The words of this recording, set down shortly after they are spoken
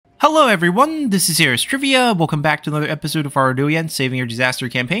Hello everyone, this is Heroes Trivia. Welcome back to another episode of our Anguo Saving Your Disaster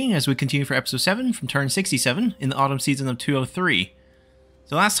campaign as we continue for episode 7 from turn 67 in the autumn season of 203.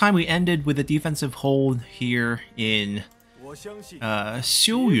 So last time we ended with a defensive hold here in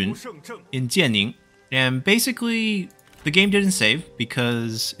Xiuyun in Jianning, and basically the game didn't save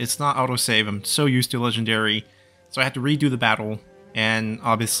because it's not autosave. I'm so used to Legendary, so I had to redo the battle, and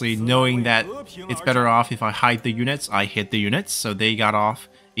obviously knowing that it's better off if I hide the units, I hit the units, so they got off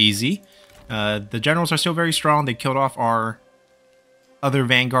easy. The generals are still very strong. They killed off our other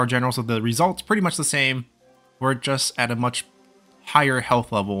Vanguard generals, so the result's pretty much the same. We're just at a much higher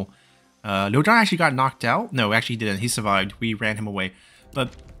health level. Liu Zhang actually got knocked out. No, actually he didn't. He survived. We ran him away.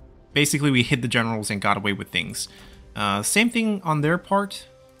 But basically we hit the generals and got away with things. Same thing on their part.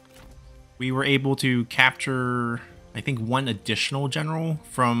 We were able to capture, I think, one additional general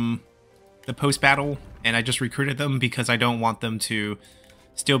from the post-battle, and I just recruited them because I don't want them to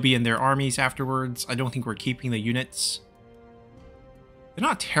still be in their armies afterwards. I don't think we're keeping the units. They're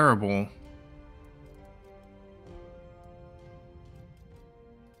not terrible.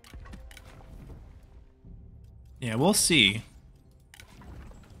 Yeah, we'll see.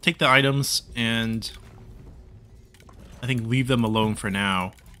 Take the items and I think leave them alone for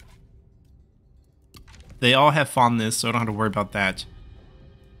now. They all have fondness, so I don't have to worry about that.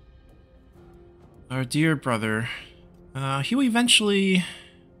 Our dear brother. He will eventually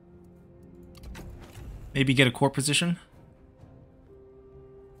maybe get a core position.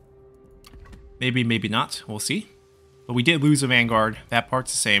 Maybe, maybe not. We'll see. But we did lose a Vanguard. That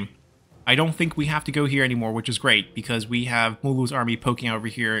part's the same. I don't think we have to go here anymore, which is great, because we have Mulu's army poking over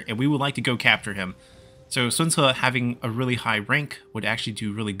here, and we would like to go capture him. So Sun Ce having a really high rank would actually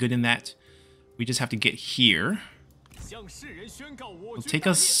do really good in that. We just have to get here. It'll take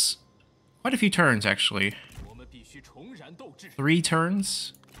us quite a few turns, actually. 3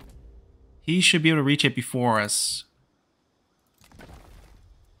 turns. He should be able to reach it before us.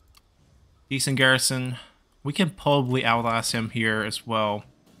 Decent garrison. We can probably outlast him here as well.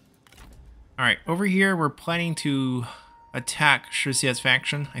 Alright, over here we're planning to attack Shi Xie's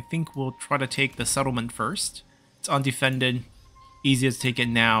faction. I think we'll try to take the settlement first. It's undefended. Easy to take it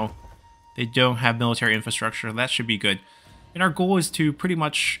now. They don't have military infrastructure. That should be good. And our goal is to pretty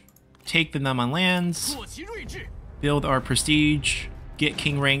much take the Naman lands, build our prestige, get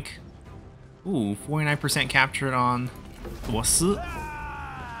king rank. Ooh, 49% captured on Duosi.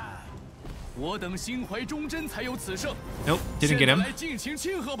 Nope, didn't get him.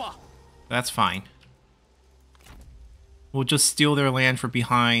 That's fine. We'll just steal their land from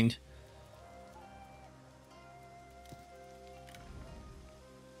behind.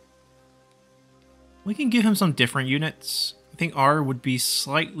 We can give him some different units. I think R would be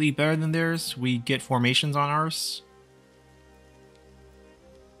slightly better than theirs. We get formations on ours.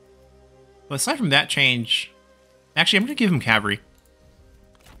 But aside from that change... Actually, I'm going to give him cavalry.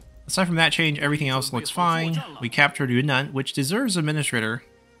 Aside from that change, everything else looks fine. We captured Yunnan, which deserves administrator,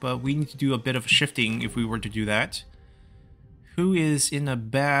 but we need to do a bit of shifting if we were to do that. Who is in a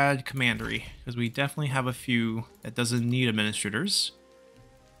bad commandery? Because we definitely have a few that doesn't need administrators.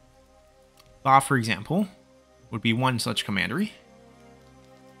 Ba, for example, would be one such commandery.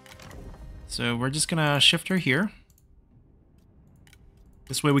 So we're just going to shift her here.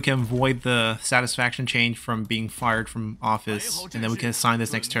 This way we can avoid the satisfaction change from being fired from office, and then we can assign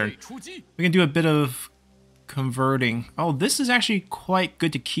this next turn. We can do a bit of converting. Oh, this is actually quite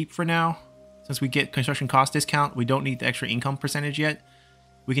good to keep for now. Since we get construction cost discount, we don't need the extra income percentage yet.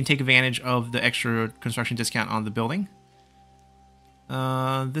 We can take advantage of the extra construction discount on the building.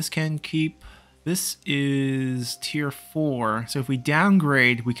 This can keep... This is tier 4, so if we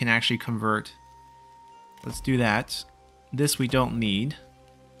downgrade, we can actually convert. Let's do that. This we don't need.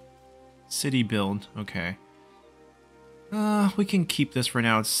 City build, okay. We can keep this for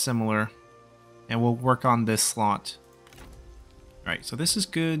now, it's similar. And we'll work on this slot. Alright, so this is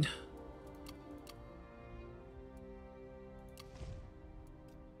good.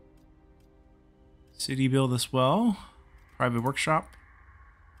 City build as well. Private workshop.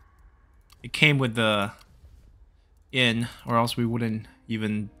 It came with the inn, or else we wouldn't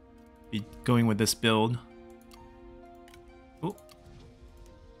even be going with this build. Oh.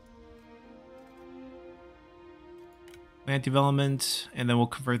 Land development, and then we'll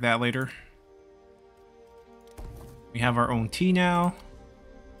convert that later. We have our own tea now.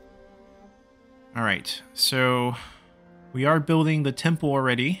 Alright, so we are building the temple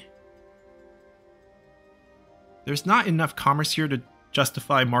already. There's not enough commerce here to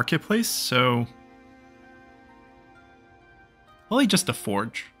justify marketplace, so probably just a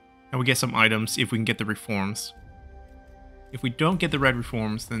forge, and we get some items if we can get the reforms. If we don't get the red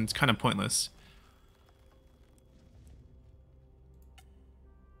reforms, then it's kind of pointless.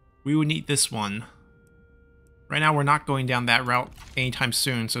 We would need this one. Right now we're not going down that route anytime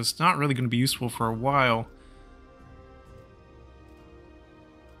soon, so it's not really going to be useful for a while.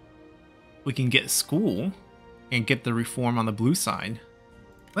 We can get school and get the reform on the blue side.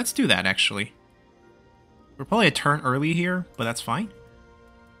 Let's do that, actually. We're probably a turn early here, but that's fine.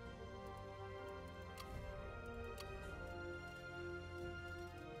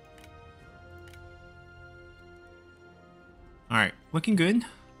 Alright, looking good.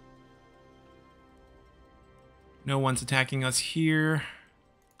 No one's attacking us here.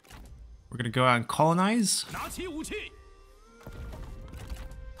 We're gonna go out and colonize.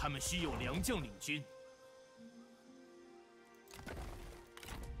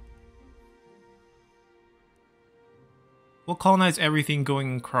 We'll colonize everything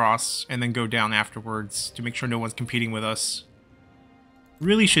going across and then go down afterwards to make sure no one's competing with us.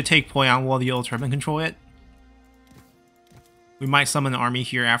 Really should take Poyang while the Yellow Turban control it. We might summon an army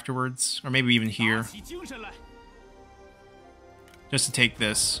here afterwards, or maybe even here. Just to take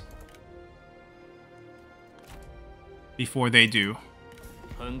this. Before they do.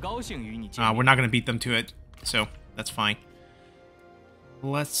 We're not going to beat them to it, so that's fine.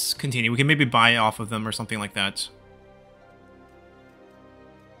 Let's continue. We can maybe buy off of them or something like that.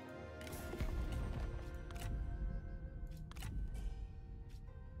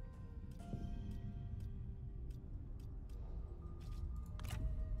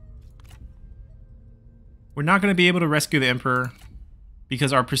 We're not going to be able to rescue the Emperor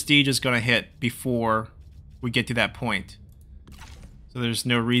because our prestige is going to hit before we get to that point. So there's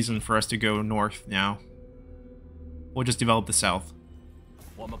no reason for us to go north now. We'll just develop the south.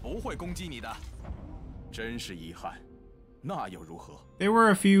 There were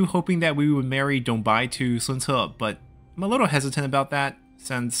a few hoping that we would marry Dongbei to Sun Ce, but I'm a little hesitant about that,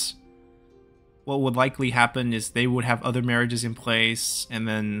 since what would likely happen is they would have other marriages in place, and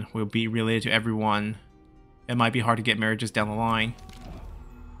then we'll be related to everyone. It might be hard to get marriages down the line.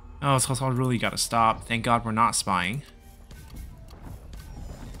 Oh, Cao Cao really gotta stop. Thank God we're not spying.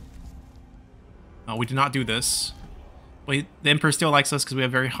 Oh, we did not do this. But the Emperor still likes us because we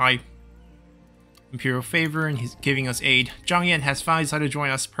have very high Imperial favor and he's giving us aid. Zhang Yan has finally decided to join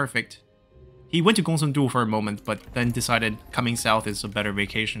us. Perfect. He went to Gongsun Du for a moment, but then decided coming south is a better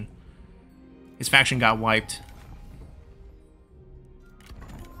vacation. His faction got wiped.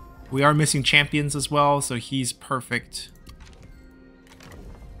 We are missing champions as well, so he's perfect.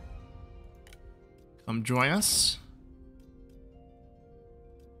 Come join us.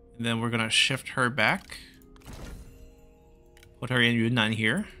 And then we're gonna shift her back. Put her in Yunnan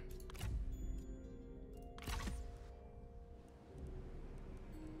here.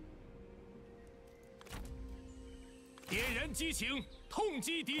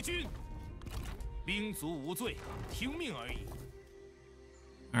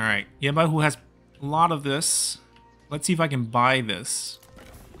 Alright, Yanbai who has a lot of this. Let's see if I can buy this.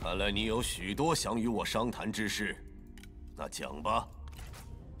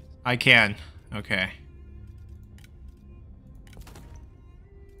 I can. Okay.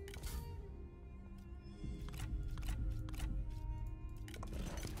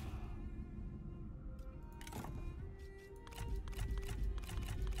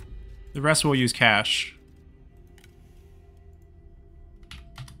 The rest will use cash.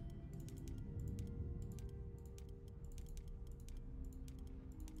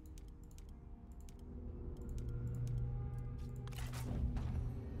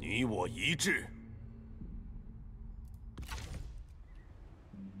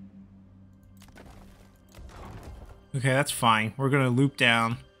 Okay, that's fine. We're gonna loop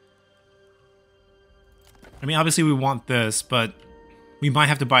down. I mean, obviously we want this, but we might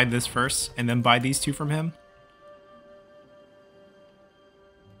have to buy this first, and then buy these two from him.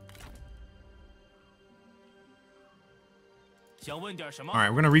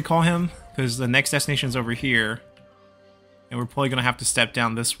 Alright, we're gonna recall him, because the next destination is over here. And we're probably gonna have to step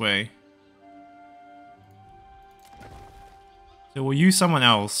down this way. So we'll use someone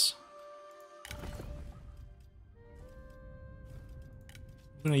else.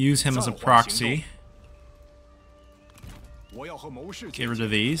 I'm gonna use him as a proxy. Get rid of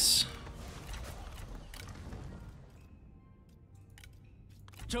these.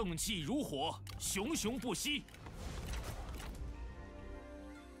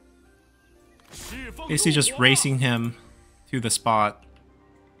 Basically just racing him to the spot.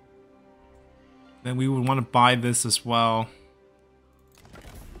 Then we would want to buy this as well.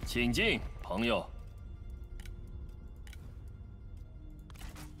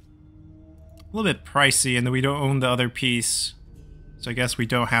 A little bit pricey, and then we don't own the other piece. So I guess we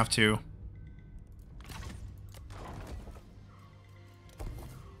don't have to.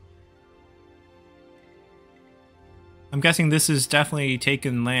 I'm guessing this is definitely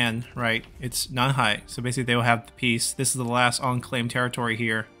taken land, right? It's Nanhai, so basically they'll have the piece. This is the last unclaimed territory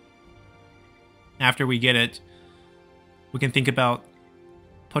here. After we get it, we can think about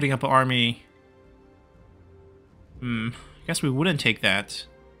putting up an army. I guess we wouldn't take that.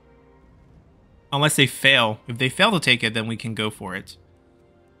 Unless they fail. If they fail to take it, then we can go for it.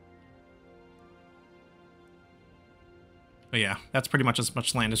 But yeah, that's pretty much as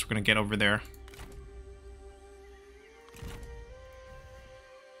much land as we're going to get over there.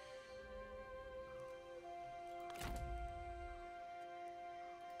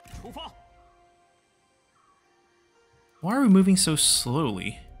 Why are we moving so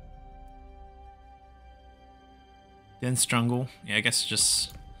slowly? Dense jungle. Yeah, I guess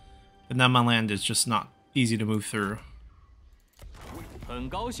just the Nanman land is just not easy to move through.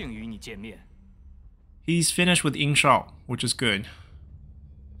 He's finished with Yingshao, which is good.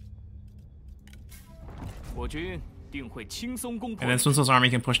 And then Sun Tzu's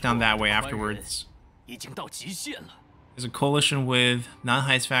army can push down that way afterwards. There's a coalition with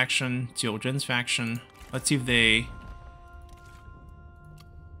Nanhai's faction, Jiuzhen's faction. Let's see if they...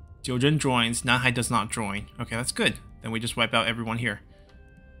 Jiuzhen joins, Nanhai does not join. Okay, that's good. Then we just wipe out everyone here.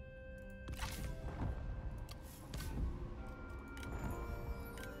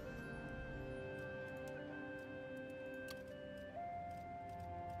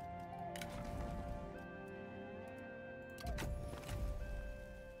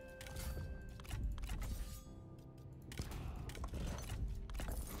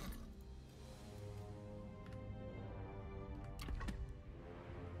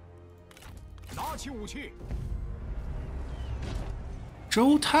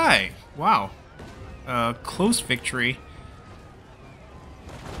 Zhou Tai. Wow. Close victory.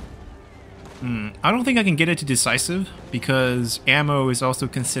 I don't think I can get it to decisive because ammo is also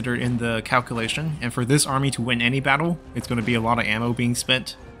considered in the calculation. And for this army to win any battle, it's going to be a lot of ammo being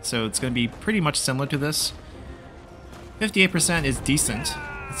spent. So it's going to be pretty much similar to this. 58% is decent.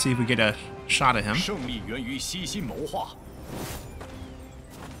 Let's see if we get a shot at him.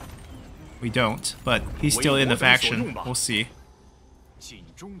 We don't, but he's still in the faction. We'll see.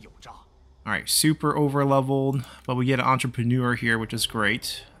 Alright, super over leveled, but we get an entrepreneur here, which is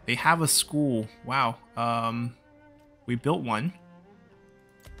great. They have a school. Wow. We built one.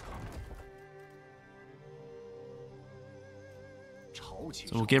 So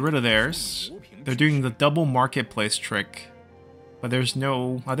we'll get rid of theirs. They're doing the double marketplace trick. But there's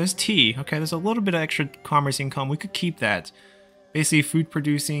no... Oh, there's tea. Okay, there's a little bit of extra commerce income. We could keep that. Basically, food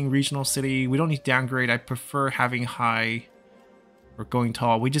producing, regional city. We don't need to downgrade. I prefer having high or going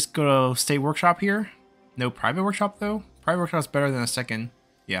tall. We just go to state workshop here. No private workshop, though. Private workshop's better than a second.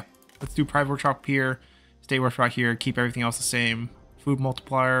 Yeah. Let's do private workshop here. State workshop here. Keep everything else the same. Food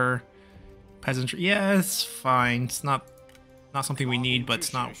multiplier. Peasantry. Yeah, it's fine. It's not something we need, but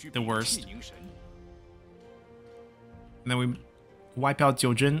it's not the worst. And then we wipe out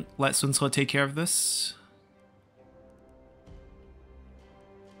Jiuzhen. Let Sun Ce take care of this.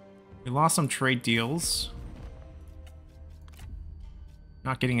 We lost some trade deals.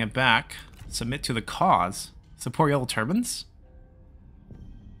 Not getting it back. Submit to the cause. Support yellow turbans?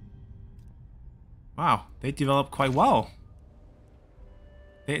 Wow, they developed quite well.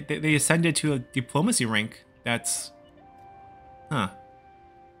 They ascended to a diplomacy rank. That's... Huh.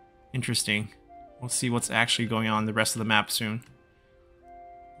 Interesting. We'll see what's actually going on the rest of the map soon.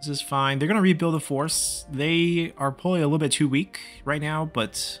 This is fine. They're going to rebuild the force. They are probably a little bit too weak right now,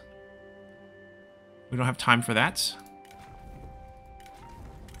 but... we don't have time for that.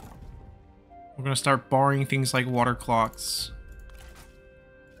 We're going to start borrowing things like water clocks.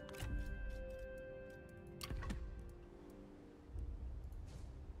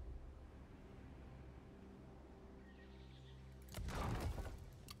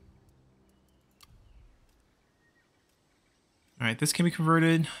 Alright, this can be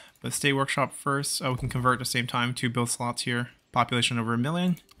converted, but stay workshop first. Oh, we can convert at the same time. 2 build slots here. Population over 1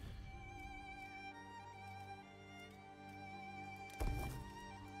 million.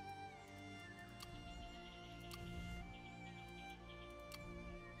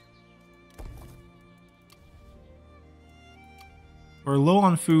 We're low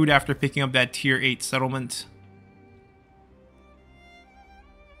on food after picking up that tier 8 settlement.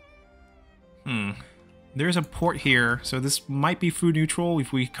 There's a port here, so this might be food neutral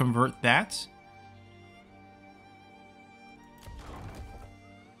if we convert that.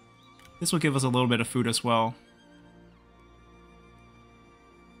 This will give us a little bit of food as well.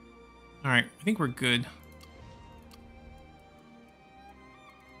 Alright, I think we're good.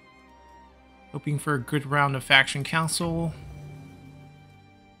 Hoping for a good round of Faction Council.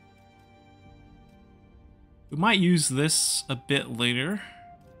 We might use this a bit later.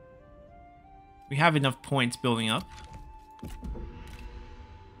 We have enough points building up.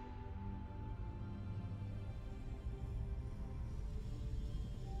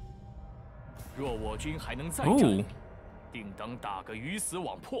 Oh.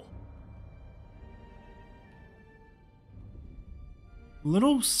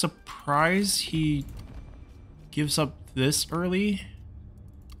 Little surprised he gives up this early.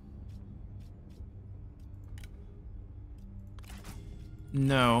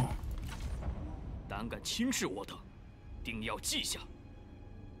 No. I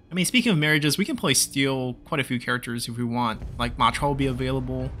mean, speaking of marriages, we can play steal quite a few characters if we want. Like, Ma Chao will be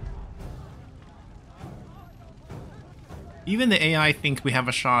available. Even the AI think we have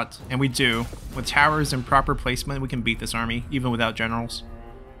a shot, and we do. With towers and proper placement, we can beat this army, even without generals.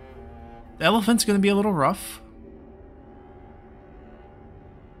 The elephant's going to be a little rough.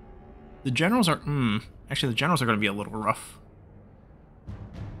 The generals are... Actually, the generals are going to be a little rough.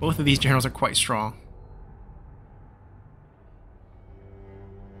 Both of these generals are quite strong.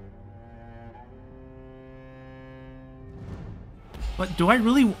 But do I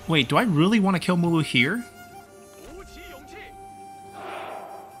really... Wait, do I really want to kill Mulu here?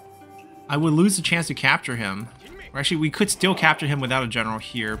 I would lose the chance to capture him. Or actually, we could still capture him without a general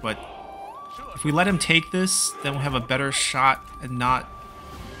here, but... If we let him take this, then we'll have a better shot at not...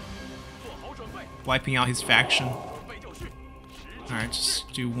 wiping out his faction. Alright,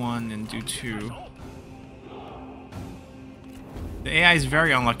 just do 1 and do 2. The AI is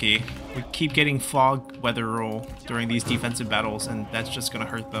very unlucky. We keep getting fog weather roll during these defensive battles, and that's just gonna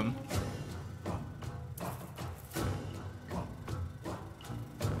hurt them.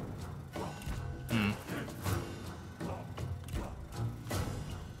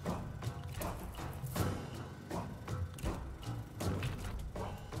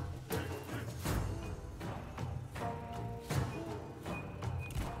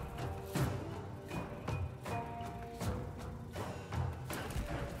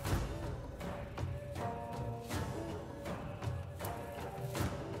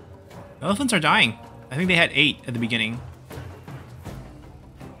 The elephants are dying. I think they had 8 at the beginning.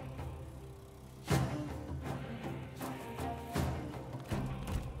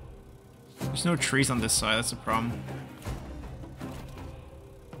 There's no trees on this side, that's a problem.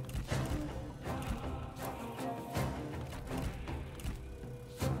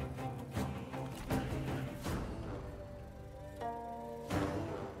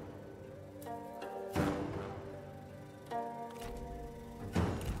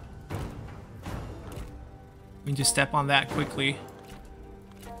 We need to step on that quickly.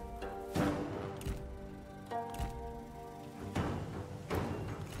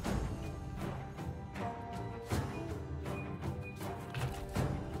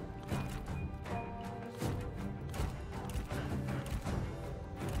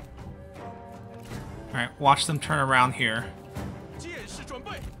 Alright, watch them turn around here.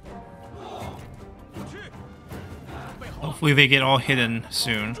 Hopefully they get all hidden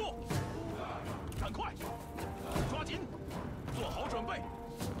soon.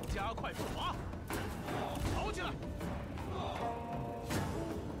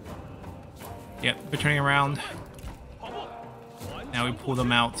 Yep, we're turning around. Now we pull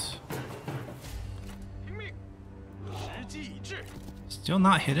them out. Still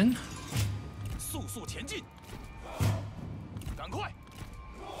not hidden?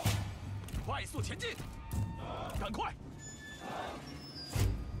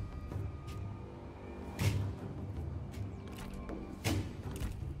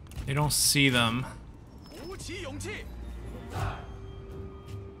 They don't see them.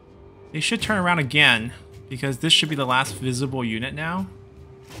 They should turn around again, because this should be the last visible unit now.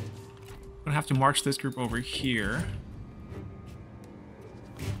 I'm gonna have to march this group over here.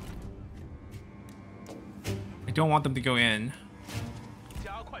 I don't want them to go in.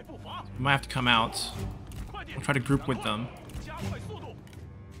 We might have to come out. I'll try to group with them.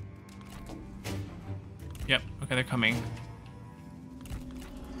 Yep, okay, they're coming.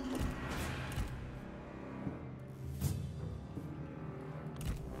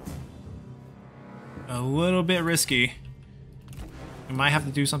 A little bit risky. We might have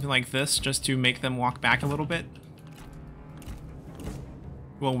to do something like this just to make them walk back a little bit.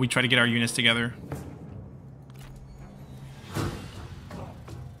 Well, we try to get our units together.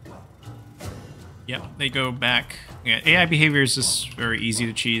 Yep, they go back. Yeah, AI behavior is just very easy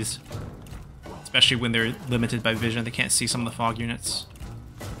to cheese. Especially when they're limited by vision. They can't see some of the fog units.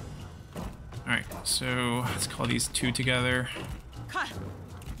 So let's call these two together. 看，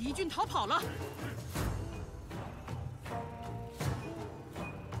敌军逃跑了。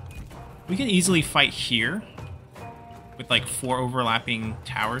 We can easily fight here with like 4 overlapping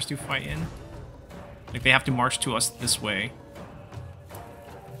towers to fight in. Like they have to march to us this way.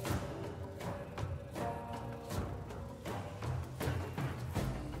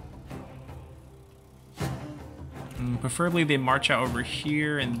 Preferably they march out over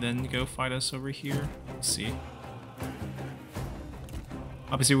here and then go fight us over here. Let's see.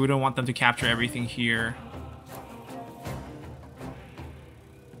 Obviously we don't want them to capture everything here.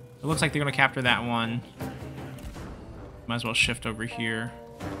 It looks like they're gonna capture that one. Might as well shift over here.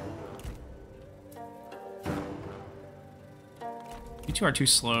 You two are too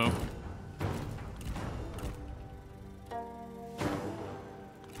slow.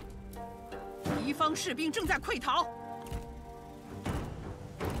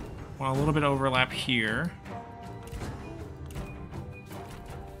 Want a little bit of overlap here.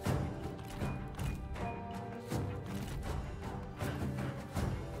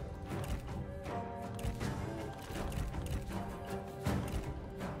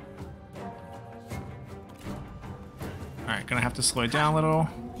 Alright, gonna have to slow it down a little.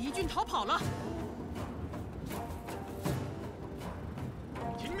 敌军逃跑了。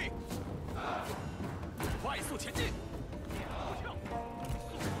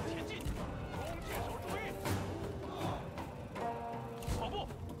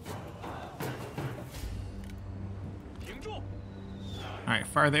 Alright,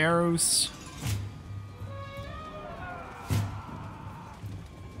 fire the arrows.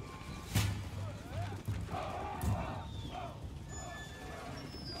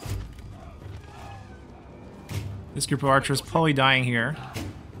 This group of archers probably dying here.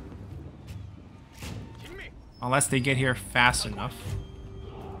 Unless they get here fast enough.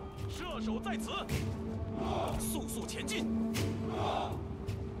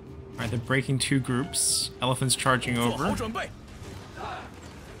 Alright, they're breaking 2 groups. Elephants charging over.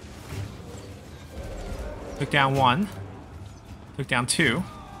 Took down 1. Took down 2.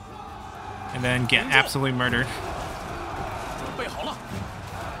 And then get absolutely murdered.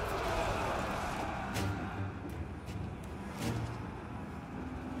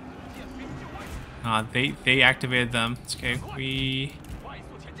 They activated them. It's okay. We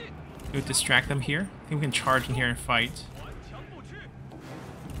go distract them here. I think we can charge in here and fight.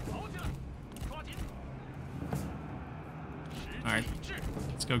 Alright.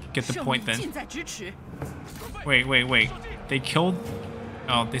 Let's go get the point then. Wait. They killed...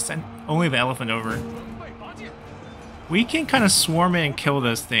 Oh, they sent only the elephant over. We can kind of swarm in and kill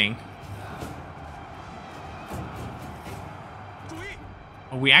this thing.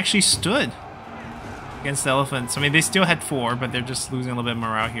 Oh, we actually stood against the elephants. I mean, they still had 4, but they're just losing a little bit of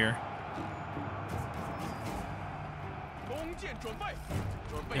morale here.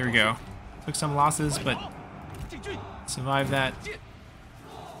 There we go. Took some losses, but survived that.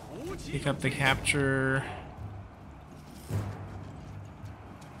 Pick up the capture.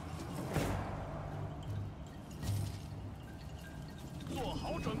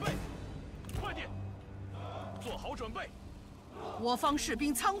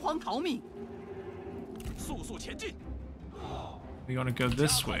 We want to go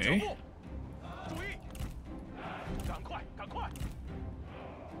this way.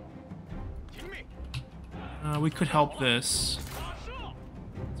 We could help this.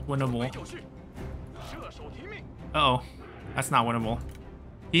 It's winnable. Uh-oh. That's not winnable.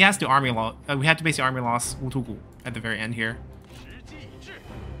 He has to army loss. We have to basically army loss Wutugu at the very end here.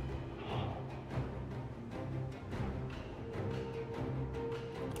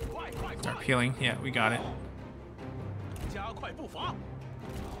 Start peeling. Yeah, we got it.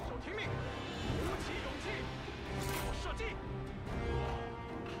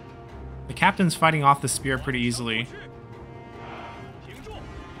 The captain's fighting off the spear pretty easily.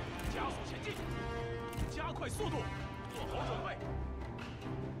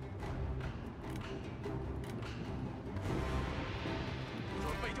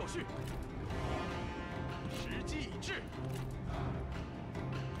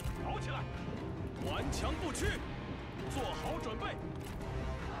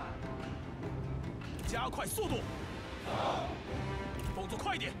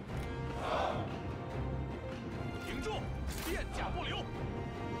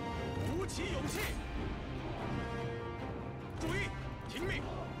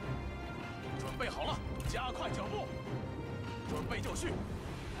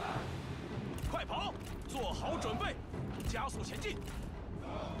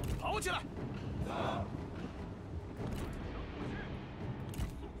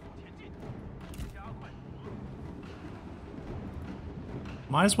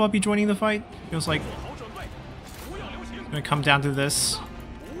 might as well be joining the fight. Feels like it's gonna come down to this.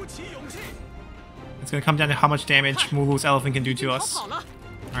 It's gonna come down to how much damage Mulu's elephant can do to us.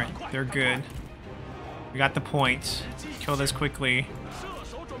 Alright, they're good. We got the point. Kill this quickly.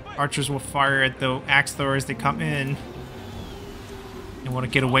 Archers will fire at the axe throwers as they come in. And want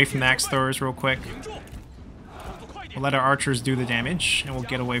to get away from the axe throwers real quick. We'll let our archers do the damage, and we'll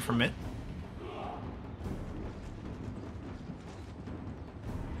get away from it.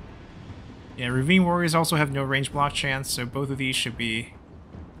 Yeah, Ravine Warriors also have no range block chance, so both of these should be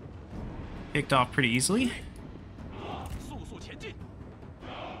picked off pretty easily.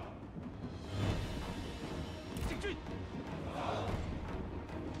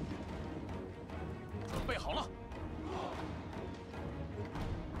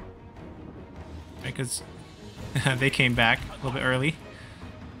 Because they came back a little bit early.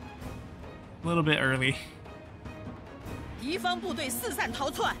 A little bit early. 敌方部队四散逃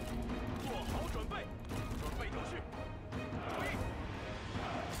窜。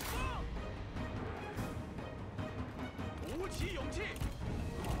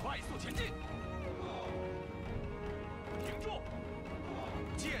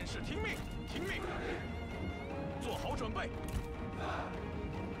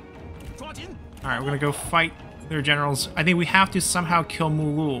 Alright, we're gonna go fight their generals. I think we have to somehow kill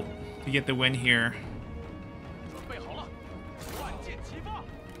Mulu to get the win here.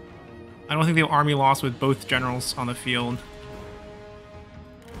 I don't think they'll army lost with both generals on the field.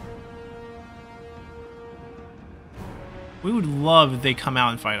 We would love if they come out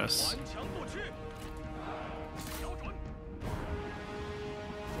and fight us.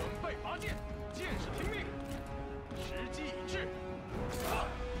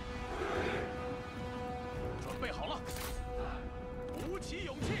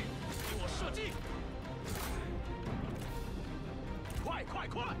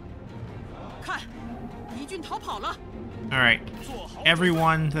 Alright,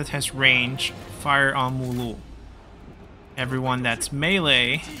 everyone that has range, fire on Mulu. Everyone that's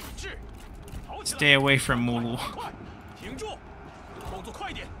melee, stay away from Mulu.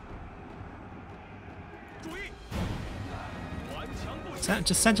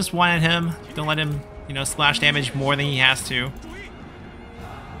 Send just one at him. Don't let him, you know, slash damage more than he has to.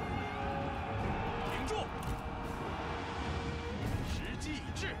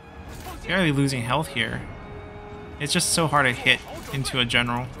 Barely losing health here. It's just so hard to hit into a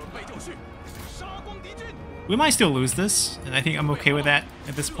general. We might still lose this, and I think I'm okay with that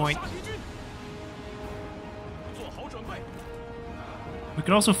at this point. We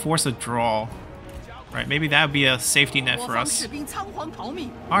could also force a draw. Right, maybe that would be a safety net for us.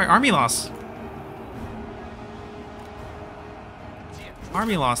 Alright, army loss.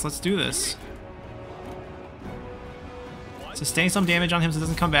 Army loss, let's do this. Sustain some damage on him so it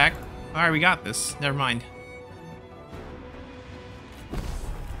doesn't come back. Alright, we got this. Never mind.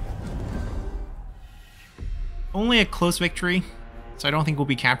 Only a close victory, so I don't think we'll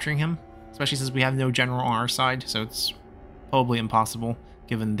be capturing him. Especially since we have no general on our side, so it's probably impossible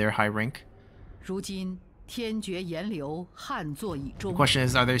given their high rank. The question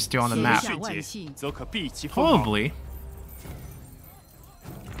is, are they still on the map? Probably.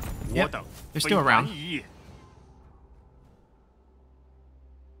 Yep, they're still around.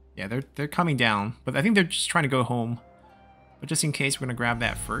 Yeah, they're coming down, but I think they're just trying to go home. But just in case, we're gonna grab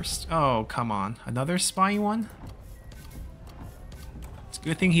that first. Oh, come on. Another spying one? It's a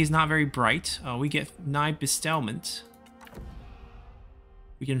good thing he's not very bright. Oh, we get 9 bestowment.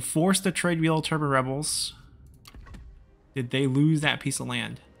 We can force the trade wheel Turban Rebels. Did they lose that piece of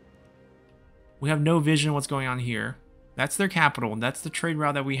land? We have no vision of what's going on here. That's their capital. That's the trade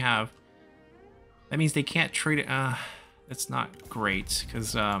route that we have. That means they can't trade it. That's not great,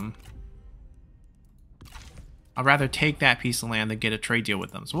 because I'd rather take that piece of land than get a trade deal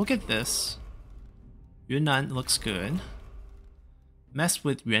with them. So we'll get this. Yunnan looks good. Mess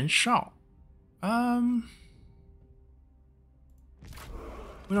with Yuan Shao. We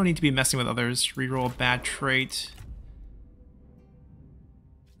don't need to be messing with others. Reroll a bad trait.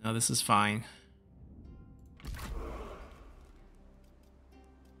 No, this is fine.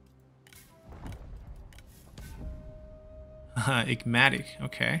 Igmatic,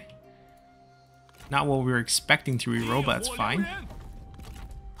 okay. Not what we were expecting to reroll, but that's fine.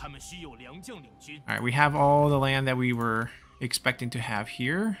 Alright, we have all the land that we were expecting to have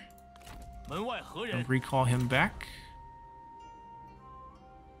here. I'll recall him back.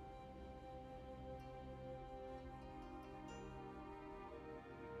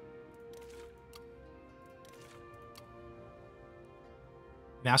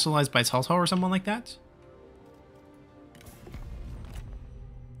 Vassalized by Cao Cao or someone like that?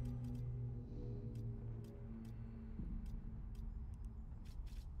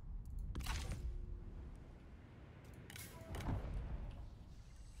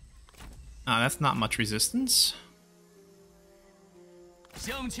 That's not much resistance.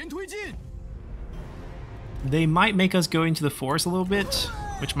 向前推进。 They might make us go into the forest a little bit,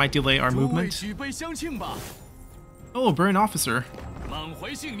 which might delay our 诸位 movement. 举杯相庆吧， Oh, burn officer. 满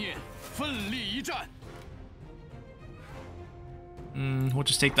怀信念，奋力一战。 We'll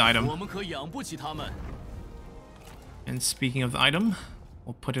just take the item. 我们可养不起他们。 And speaking of the item,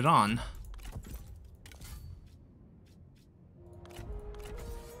 we'll put it on.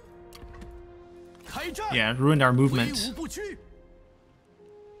 开战！ Yeah, ruined our 威 movement. 武不屈。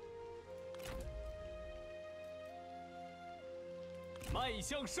 迈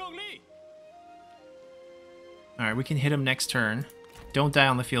向胜利。 Alright, we can hit him next turn. Don't die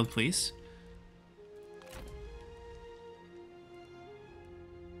on the field, please.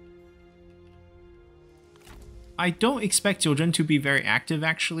 I don't expect Jiuzhen to be very active,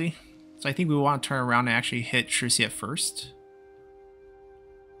 actually. So I think we want to turn around and actually hit Shixie at first.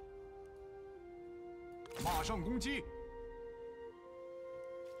 马上攻击！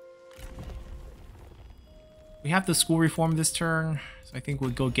 We have the school reform this turn, so I think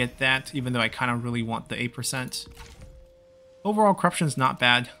we'll go get that, even though I kind of really want the 8%. Overall, corruption's not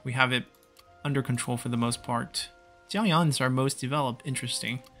bad. We have it under control for the most part. Jiangyan's our most developed.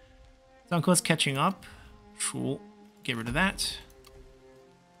 Interesting. Zhangke's catching up. Shu, get rid of that.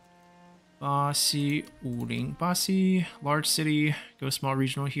 Basi, Wuling, Basi, large city, go small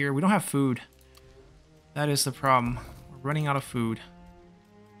regional here. We don't have food. That is the problem. We're running out of food.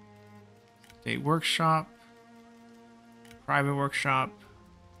 State workshop. Private workshop.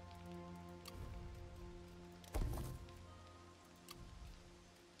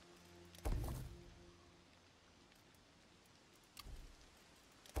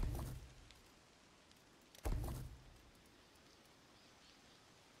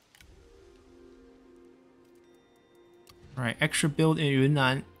 Alright, extra build in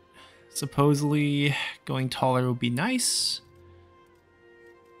Yunnan. Supposedly going taller would be nice.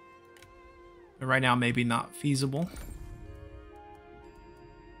 But right now maybe not feasible.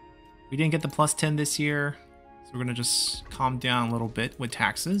 We didn't get the plus 10 this year, so we're gonna just calm down a little bit with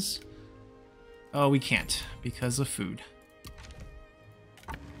taxes. Oh, we can't because of food.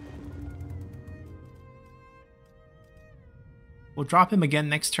 We'll drop him again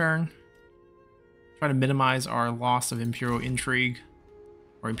next turn. Try to minimize our loss of Imperial Intrigue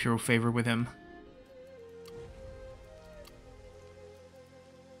or Imperial Favor with him.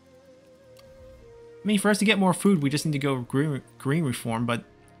 I mean, for us to get more food, we just need to go green reform, but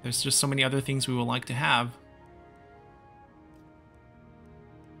there's just so many other things we would like to have.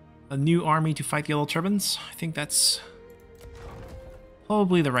 A new army to fight the Yellow Turbans? I think that's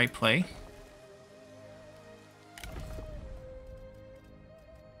probably the right play.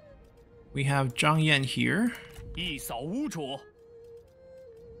 We have Zhang Yan here. 一扫污浊。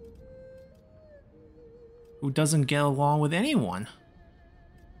 Who doesn't get along with anyone.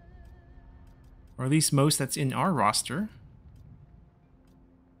 Or at least most that's in our roster.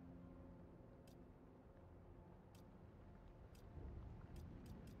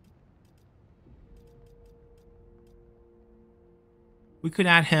 We could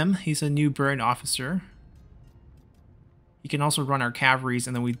add him. He's a new bird officer. He can also run our cavalries,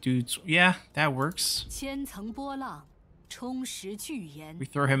 and then we do... Yeah, that works. 千层波浪，充实巨岩。 We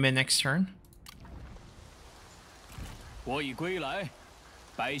throw him in next turn. 我已归来，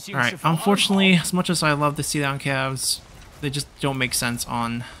百姓 Alright, 是否安好？ unfortunately, as much as I love the Seadown Calves, they just don't make sense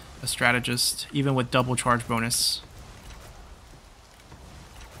on a strategist, even with double charge bonus.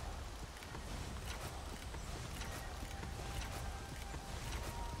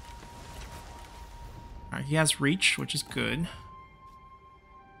 Alright, he has reach, which is good.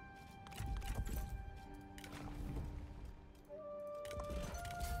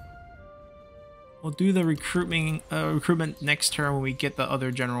 We'll do the recruitment next turn when we get the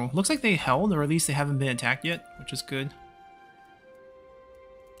other general. Looks like they held, or at least they haven't been attacked yet, which is good.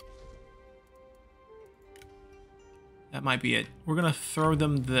 That might be it. We're gonna throw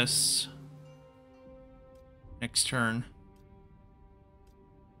them this next turn.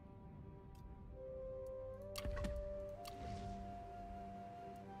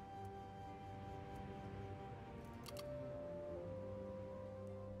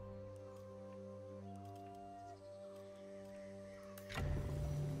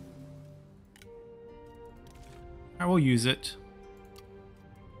 I will use it.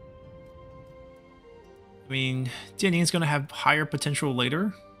 I mean, Jianning's gonna have higher potential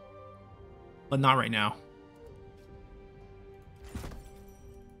later, but not right now.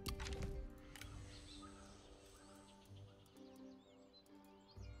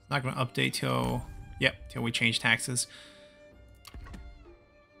 Not gonna update till... Yep, till we change taxes.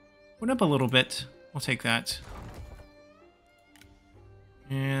 Went up a little bit. We'll take that.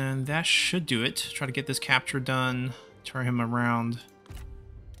 And that should do it. Try to get this capture done. Turn him around.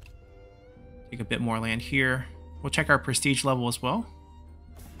 Take a bit more land here. We'll check our prestige level as well.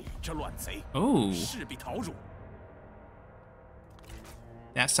 Oh.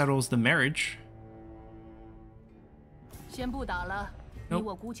 That settles the marriage. 先不打了， Nope. 你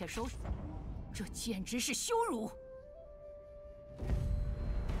我姑且收拾。这简直是羞辱！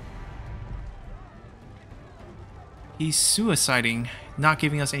 He's suiciding, not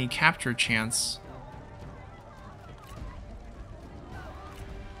giving us any capture chance.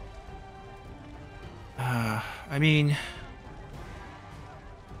 I mean,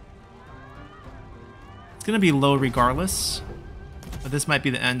 it's gonna be low regardless, but this might be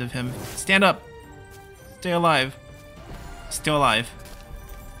the end of him. Stand up! Stay alive. Still alive.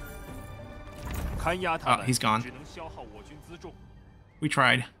 Oh, he's gone. We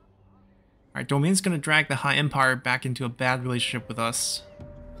tried. Alright, Domain's gonna drag the High Empire back into a bad relationship with us.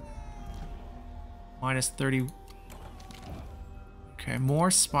 Minus 30. Okay,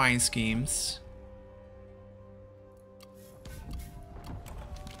 more spying schemes.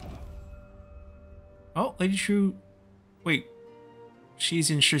 Oh, Lady True. Wait. She's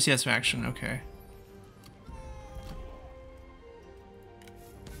in Shixia's faction, okay.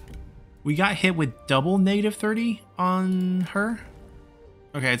 We got hit with double negative 30 on her.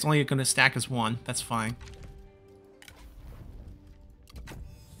 Okay, it's only gonna stack as one. That's fine.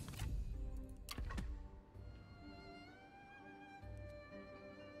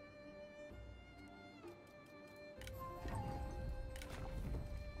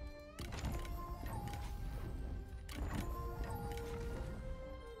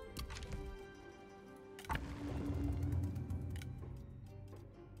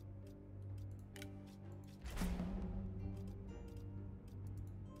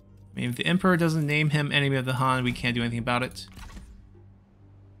 I mean, if the Emperor doesn't name him enemy of the Han, we can't do anything about it.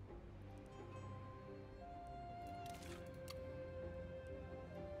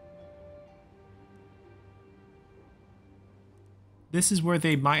 This is where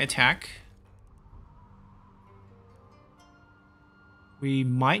they might attack. We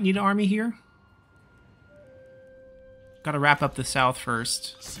might need an army here. Gotta wrap up the south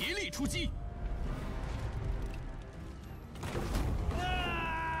first.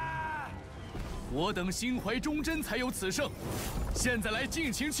 我等心怀忠贞才有此胜，现在来尽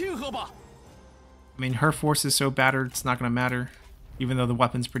情庆贺吧。 I mean, her force is so battered, it's not gonna matter, even though the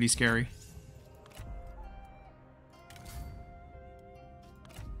weapon's pretty scary.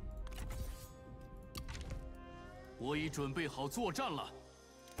 我已准备好作战了。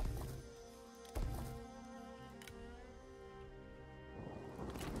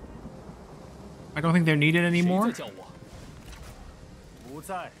 I don't think they're needed anymore. 谁在叫我？不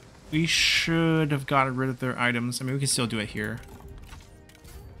在。 We should have gotten rid of their items. I mean, we can still do it here.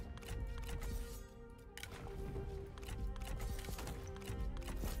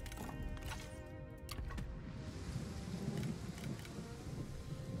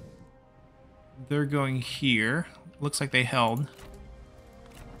 They're going here. Looks like they held.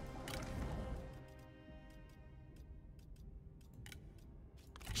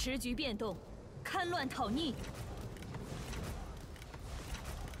 时局变动，戡乱讨逆。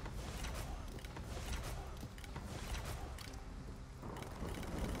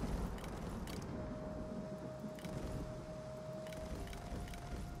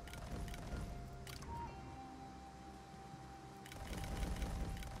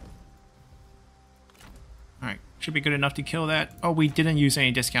 Alright, should be good enough to kill that. Oh, we didn't use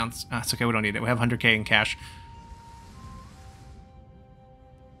any discounts. It's okay, we don't need it. We have 100k in cash.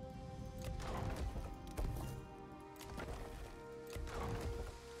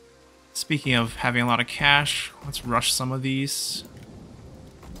 Speaking of having a lot of cash, let's rush some of these.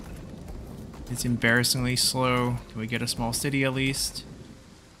 It's embarrassingly slow. Can we get a small city at least?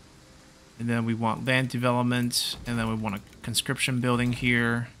 And then we want land development, and then we want a conscription building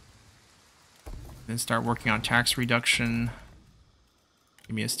here. Then start working on tax reduction.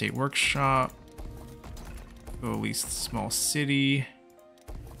 Give me a state workshop. Go at least a small city.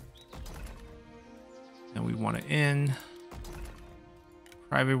 Then we want an inn.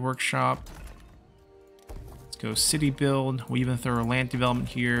 Private workshop. Let's go city build. We'll even throw a land development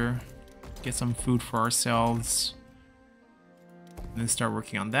here. Get some food for ourselves. And then start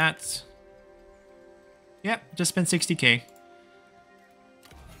working on that. Yep, just spent 60k.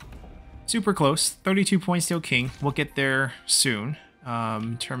 Super close. 32 points still king. We'll get there soon.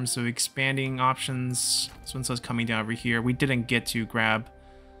 In terms of expanding options, this one says coming down over here. We didn't get to grab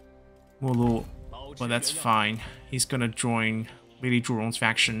Mulu, but that's fine. He's gonna join Lady Zhurong's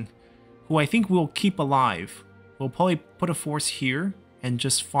faction who I think we'll keep alive. We'll probably put a force here and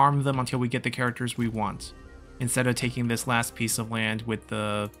just farm them until we get the characters we want, instead of taking this last piece of land with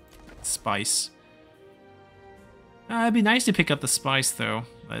the spice. It'd be nice to pick up the spice though.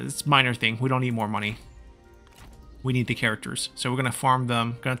 It's a minor thing. We don't need more money. We need the characters. So we're gonna farm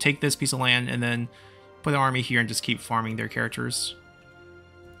them. Gonna take this piece of land and then put an army here and just keep farming their characters.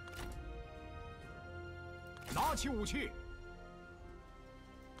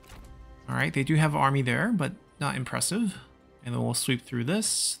 Alright, they do have an army there, but not impressive. And then we'll sweep through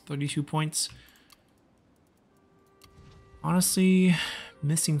this. 32 points. Honestly,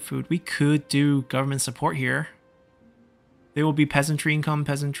 missing food. We could do government support here. There will be peasantry income,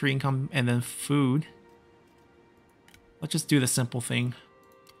 and then food. Let's just do the simple thing.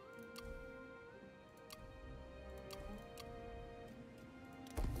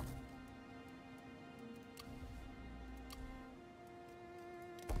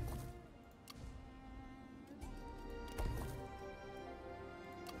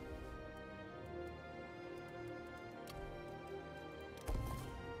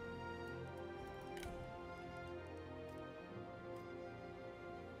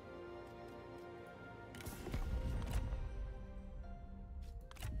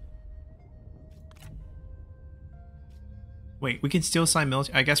 Wait, we can still sign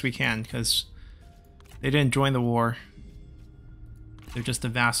military? I guess we can, because they didn't join the war. They're just a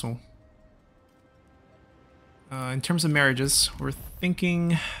vassal. In terms of marriages, we're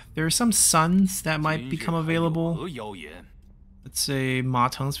thinking there are some sons that might become available. Let's say Ma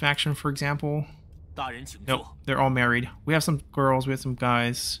Teng's faction, for example. Nope, they're all married. We have some girls, we have some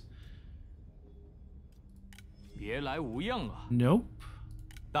guys. Nope.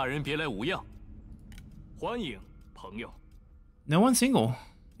 No one's single.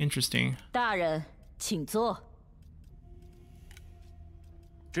 Interesting. 大人，请坐。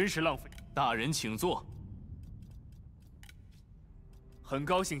真是浪费。大人请坐。很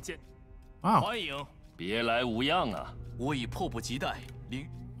高兴见。 Wow. 欢迎。别来无恙啊！我已迫不及待。领。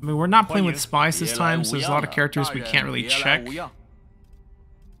I mean, we're not playing with spies this time, so there's a lot of characters we can't really check.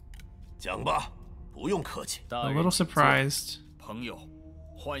 讲吧，不用客气。 A little surprised. 朋友，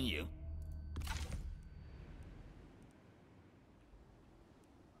欢迎。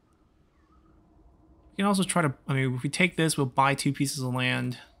 We can also try to, I mean, if we take this, we'll buy 2 pieces of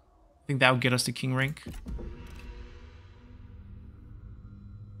land. I think that would get us to king rank.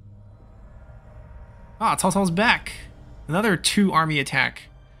 Ah, Cao Cao's back. Another 2 army attack.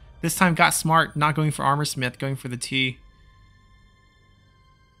 This time got smart, not going for armor smith, going for the T.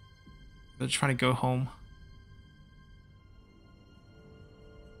 They're trying to go home.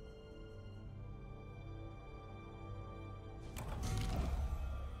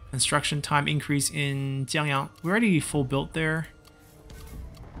 Construction time increase in Jiangyang. We're already full built there.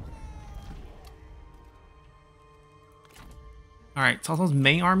 Alright, Cao Cao's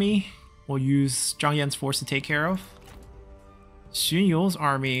main army we'll use Zhang Yan's force to take care of. Xun You's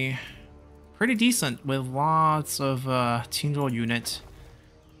army, pretty decent with lots of Qingzhou unit.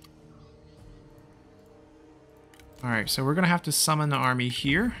 Alright, so we're gonna have to summon the army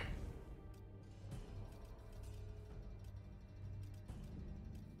here.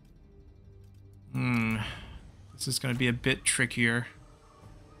 This is going to be a bit trickier.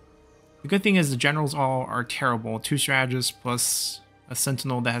 The good thing is the generals all are terrible. 2 strategists plus a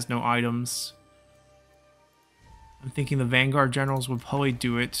sentinel that has no items. I'm thinking the vanguard generals would probably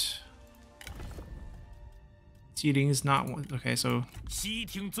do it. Seating is not one. Okay, so.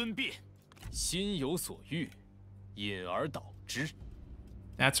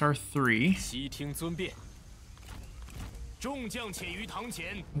 That's our 3.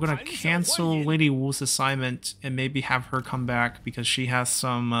 I'm gonna cancel Lady Wu's assignment and maybe have her come back because she has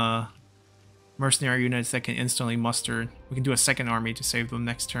some mercenary units that can instantly muster. We can do a second army to save them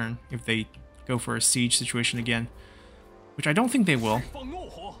next turn if they go for a siege situation again, which I don't think they will.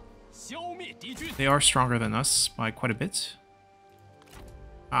 They are stronger than us by quite a bit.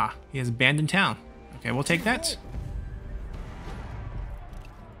 Ah, he has abandoned town. Okay, we'll take that.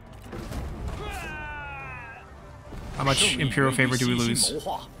 How much Imperial favor do we lose?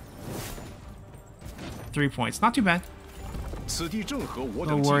 3 points. Not too bad. A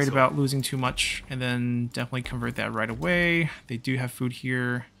little worried about losing too much, and then definitely convert that right away. They do have food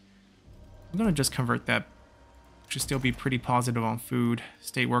here. I'm gonna just convert that. Should still be pretty positive on food.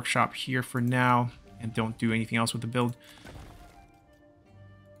 State workshop here for now, and don't do anything else with the build.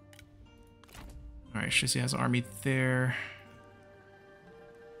 Alright, Shisi has an army there.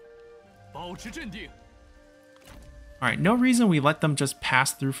 Alright, no reason we let them just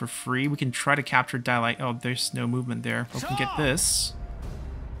pass through for free. We can try to capture Daylight. Oh, there's no movement there. But we can get this.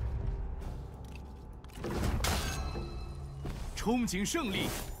 憧憬胜利，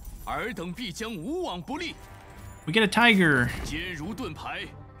尔等必将无往不利。 We get a tiger. 坚如盾牌，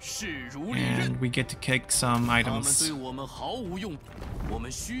势如利刃。 And we get to kick some 他们 items. 对我们毫无用，我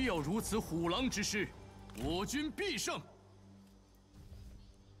们需要如此虎狼之师，我军必胜。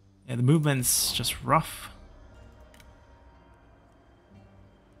 Yeah, the movement's just rough.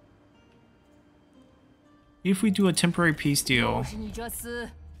 If we do a temporary peace deal, 是你这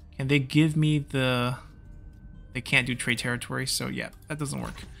厮 can they give me the... They can't do trade territory, so yeah, that doesn't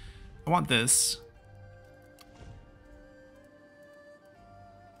work. I want this.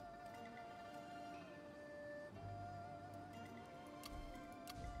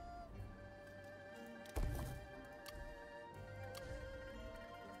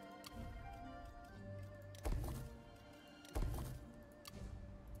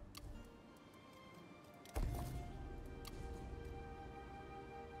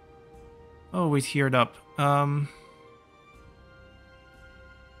 Oh, we tiered up.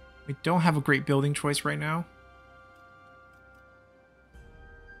 We don't have a great building choice right now.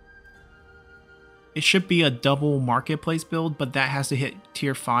 It should be a double marketplace build, but that has to hit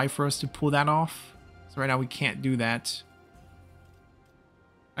tier 5 for us to pull that off. So right now we can't do that.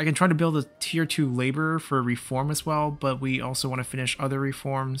 I can try to build a tier 2 labor for reform as well, but we also want to finish other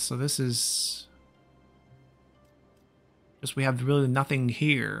reforms. So this is... just we have really nothing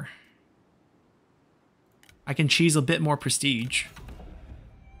here. I can cheese a bit more prestige.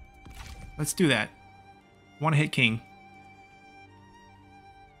 Let's do that. Want to hit king.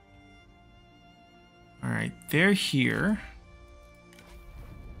 Alright, they're here.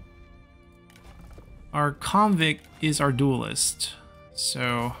 Our convict is our duelist.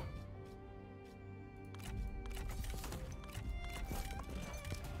 So...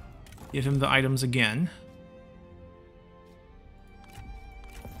 give him the items again.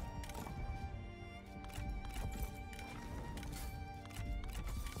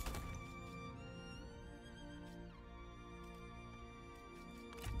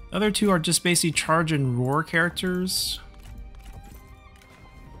 The other two are just basically charge and roar characters.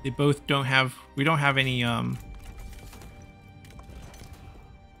 They both don't have... we don't have any,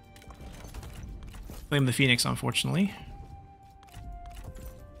 Flame the Phoenix, unfortunately.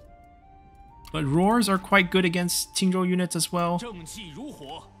 But roars are quite good against Qingzhou units as well.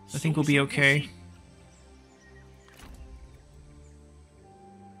 I think we'll be okay.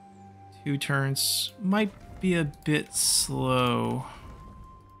 2 turns might be a bit slow.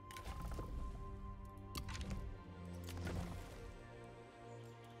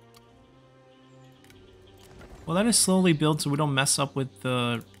 Well, that is slowly built so we don't mess up with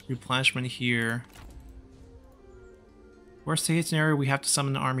the replenishment here. Worst case scenario, we have to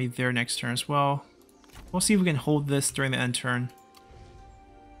summon the army there next turn as well. We'll see if we can hold this during the end turn.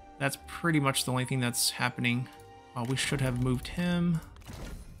 That's pretty much the only thing that's happening. We should have moved him.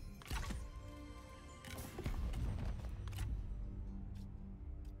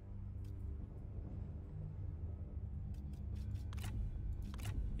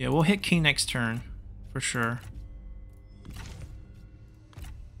 Yeah, we'll hit king next turn, for sure.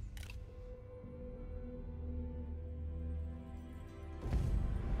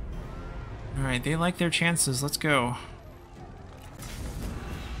 Alright, they like their chances. Let's go.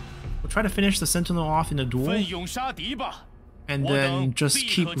 We'll try to finish the Sentinel off in a duel. And then just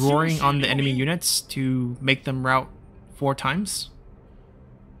keep roaring on the enemy units to make them rout 4 times.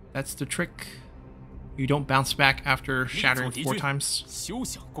 That's the trick. You don't bounce back after shattering 4 times.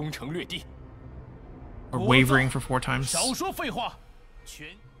 Or wavering for 4 times.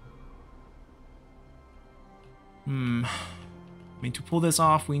 I mean, to pull this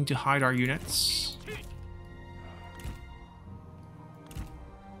off, we need to hide our units.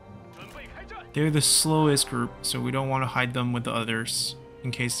 They're the slowest group, so we don't want to hide them with the others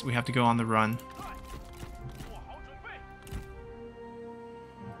in case we have to go on the run.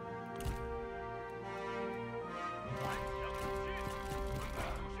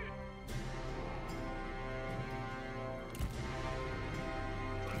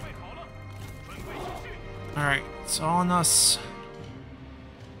 Alright, it's all on us.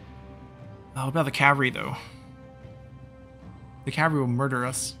 What about the cavalry, though? The cavalry will murder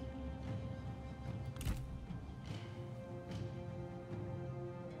us.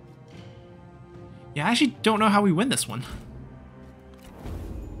 Yeah, I actually don't know how we win this one.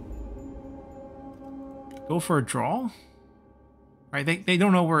 Go for a draw? Right, they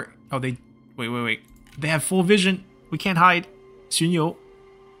don't know where... oh, they... wait. They have full vision. We can't hide. Xunyo.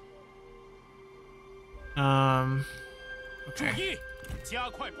 Okay.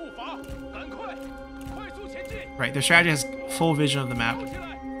 Right, their strategy has full vision of the map,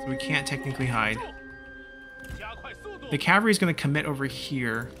 so we can't technically hide. the cavalry is going to commit over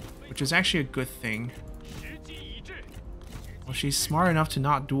here, which is actually a good thing. Well, she's smart enough to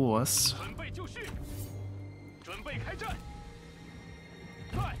not duel us.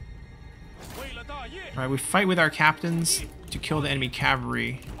 Alright, we fight with our captains to kill the enemy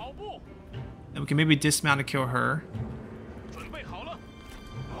cavalry. Then we can maybe dismount to kill her.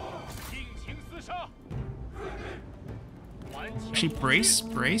 Actually, brace.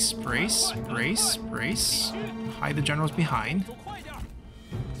 Hide the generals behind.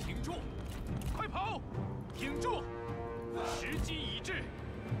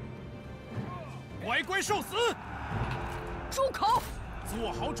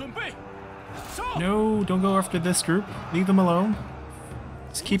 No, don't go after this group. Leave them alone.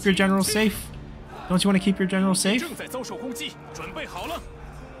 Just keep your generals safe. Don't you want to keep your generals safe?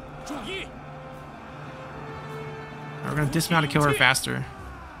 We're gonna dismount to kill her faster.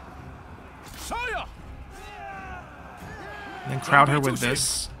 And then crowd her with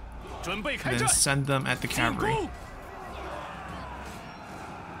this. And then send them at the cavalry.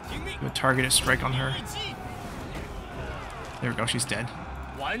 Do a targeted strike on her. There we go, she's dead.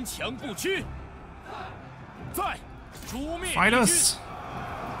 Fight us!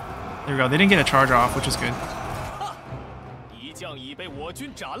 There we go, they didn't get a charge off, which is good.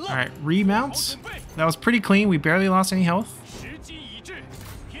 Alright, remounts. That was pretty clean, we barely lost any health.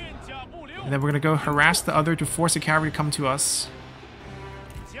 And then we're gonna go harass the other to force the cavalry to come to us.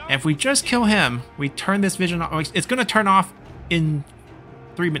 And if we just kill him, we turn this vision off. It's gonna turn off in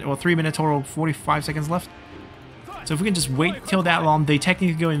 3 minutes, well 3 minutes total, 45 seconds left. So if we can just wait till that long, they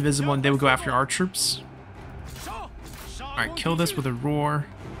technically go invisible and they will go after our troops. Alright, kill this with a roar.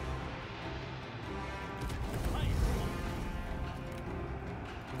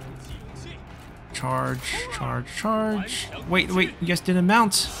 Charge. Wait, you guys didn't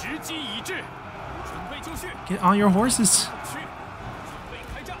mount. Get on your horses.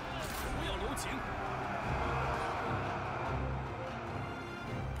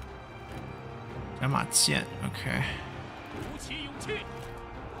 Okay.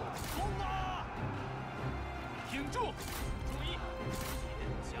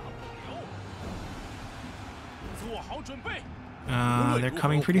 They're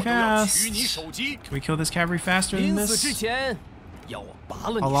coming pretty fast. Can we kill this cavalry faster than this? How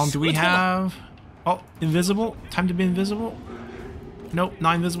long do we have? Oh, invisible. Time to be invisible. Nope,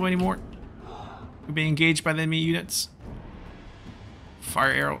 not invisible anymore. We're being engaged by the enemy units.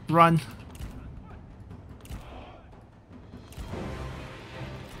 Fire arrow, run.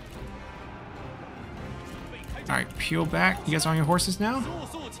 Alright, peel back. You guys are on your horses now?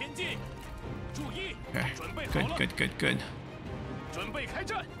 Okay, good.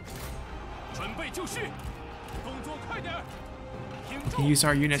 We can use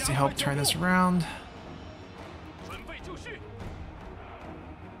our units to help turn this around.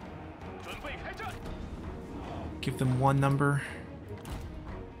 Give them one number.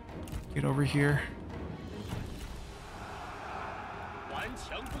 Get over here.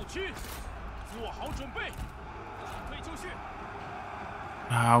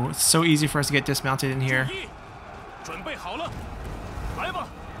 Oh, it's so easy for us to get dismounted in here.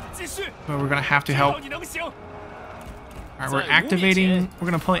 But we're gonna have to help. Alright, we're activating. We're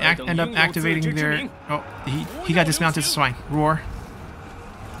gonna probably end up activating their. Oh, he got dismounted. It's fine. Roar.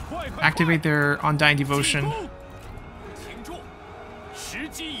 Activate their Undying Devotion.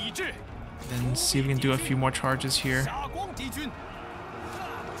 Then see if we can do a few more charges here.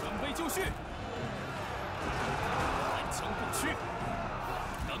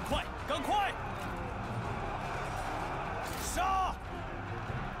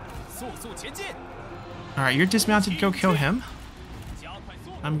 Alright, you're dismounted, go kill him.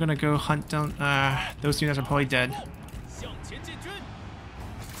 I'm gonna go hunt down, those units are probably dead.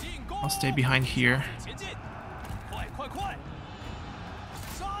 I'll stay behind here.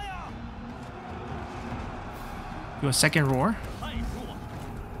 Do a second roar.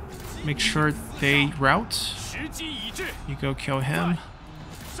 Make sure they rout. You go kill him.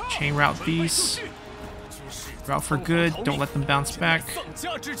 Chain route these. Route for good, don't let them bounce back.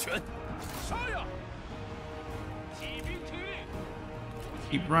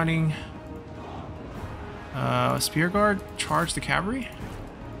 Keep running. Spear Guard, charge the cavalry.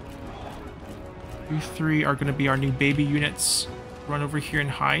 You three are going to be our new baby units. Run over here and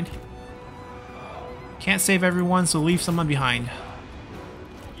hide. Can't save everyone, so leave someone behind.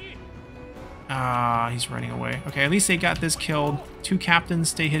 Ah, he's running away. Okay, at least they got this killed. 2 captains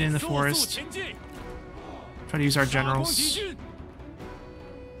stay hidden in the forest. Try to use our generals.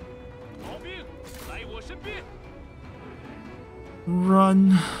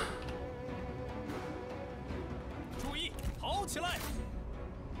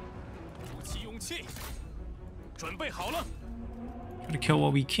 器，准备好了。 Try to kill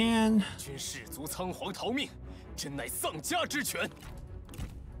what we can. 君士卒仓皇逃命，真乃丧家之犬。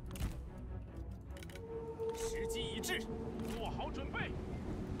时机已至，做好准备，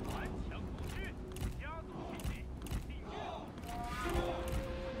顽强不屈，加速前进，进军。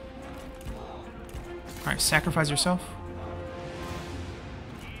 All right, sacrifice yourself.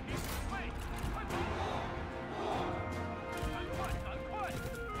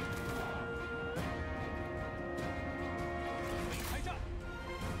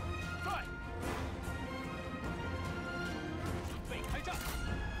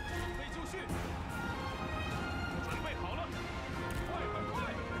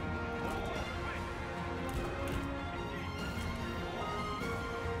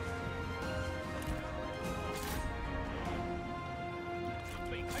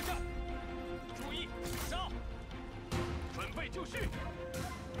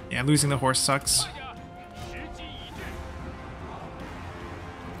 Yeah, losing the horse sucks.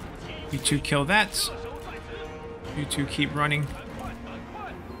 You two kill that. You two keep running.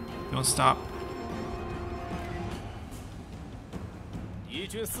 Don't stop. 敌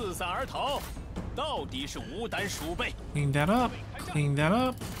军四散而逃，到底是无胆鼠辈。 Clean that up. Clean that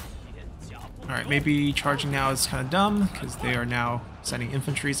up. Alright, maybe charging now is kind of dumb because they are now sending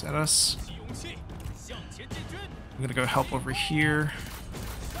infantries at us. I'm gonna go help over here.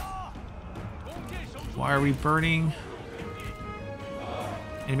 Why are we burning?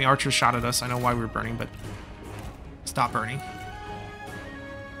 Enemy archers shot at us. I know why we're burning, but stop burning.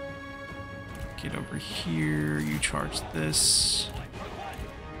 Get over here. You charge this.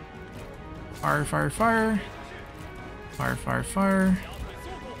 Fire, fire, fire. Fire, fire, fire.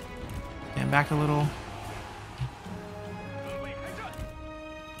 Stand back a little.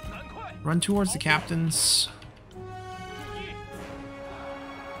 Run towards the captains.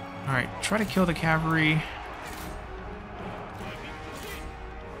 Alright, try to kill the cavalry.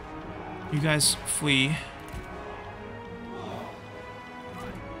 You guys flee.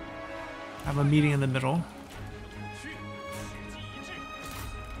 Have a meeting in the middle.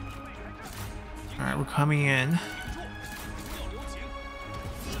 Alright, we're coming in.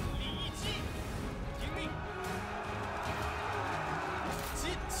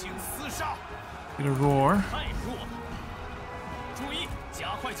 Get a roar.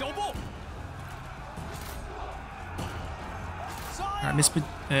 Alright,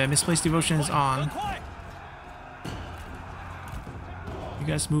 misplaced devotion is on. You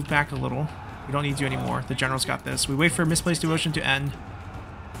guys move back a little. We don't need you anymore. The general's got this. We wait for misplaced devotion to end.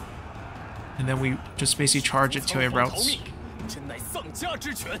 And then we just basically charge it till it routs.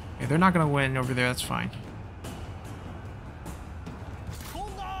 Okay, they're not gonna win over there, that's fine.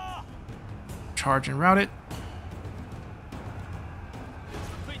 Charge and route it.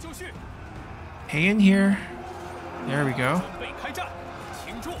 Hey in here. There we go.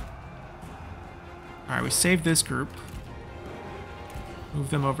 Alright, we saved this group. Move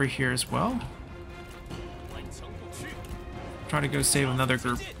them over here as well. Try to go save another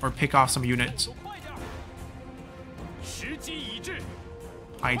group or pick off some units.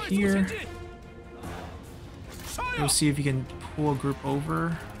 Hide here. Go see if you can pull a group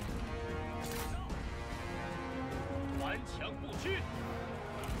over.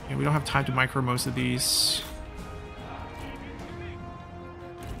 Yeah, we don't have time to micro most of these.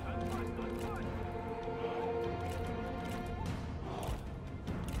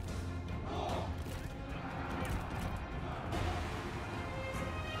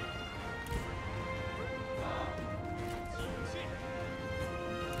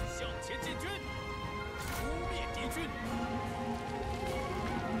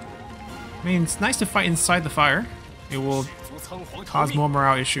 I mean, it's nice to fight inside the fire. It will cause more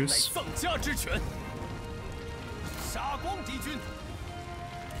morale issues.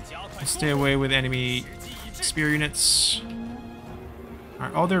 Stay away with enemy spear units.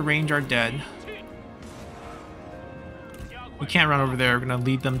 Alright, all their range are dead. We can't run over there. We're gonna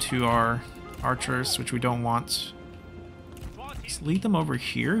lead them to our archers, which we don't want. Let's lead them over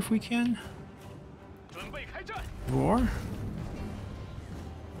here if we can. Roar.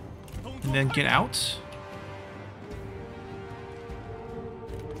 And then get out.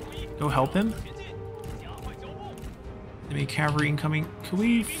 Go help him. Enemy cavalry incoming. Can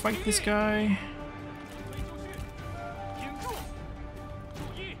we fight this guy?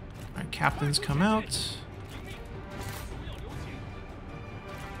 Alright, captains come out.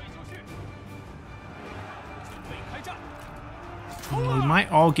 We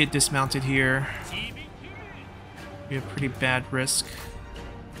might all get dismounted here. Be a pretty bad risk.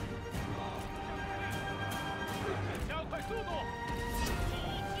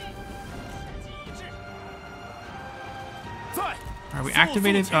 Alright, we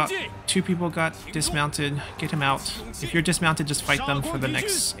activated. Two people got dismounted. Get him out. If you're dismounted, just fight them for the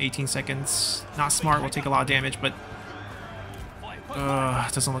next 18 seconds. Not smart, we'll take a lot of damage, but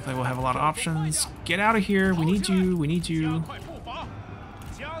it doesn't look like we'll have a lot of options. Get out of here. We need you. We need you.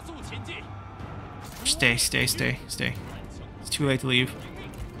 Stay, stay, stay, stay. It's too late to leave.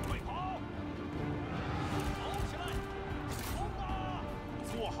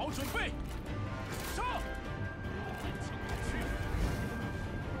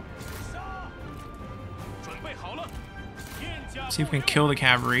 See if we can kill the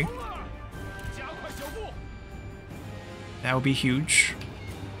cavalry. That would be huge.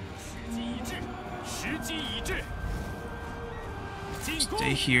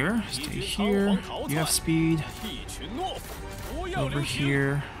 Stay here. Stay here. You have speed. Over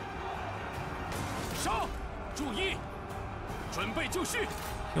here.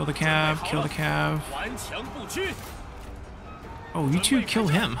 Kill the cav. Kill the cav. Oh, you two kill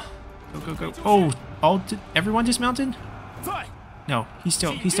him. Go, go, go. Oh, everyone dismounted? No, he's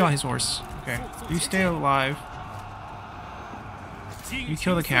still on his horse. Okay, you stay alive. You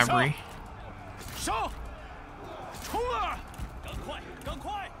kill the cavalry.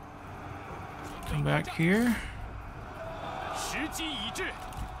 Come back here.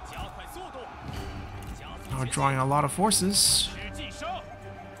 Now we're drawing a lot of forces.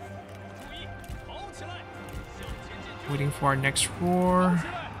 Waiting for our next roar.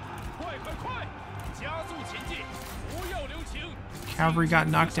 Cavalry got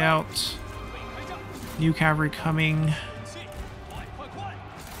knocked out. New cavalry coming.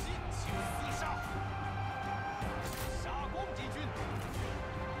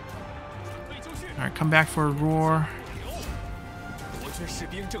 Alright, come back for a roar.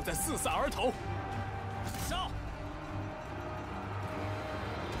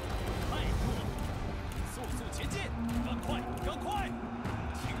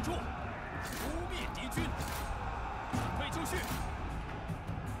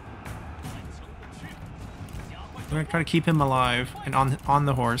 We're gonna try to keep him alive and on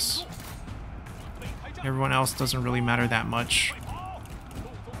the horse. Everyone else doesn't really matter that much.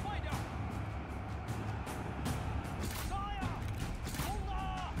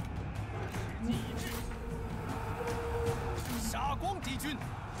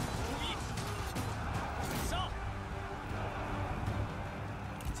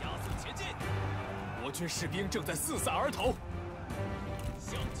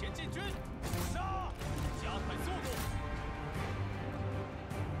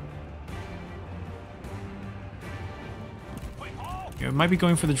 Okay, we might be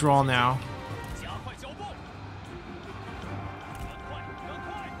going for the draw now.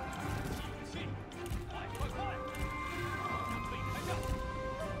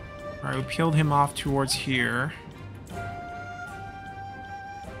 Alright, we peeled him off towards here.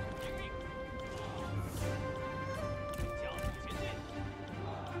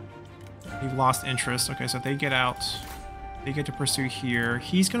 We've lost interest. Okay, so they get out. They get to pursue here.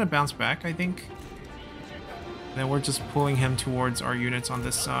 He's gonna bounce back, I think. And then we're just pulling him towards our units on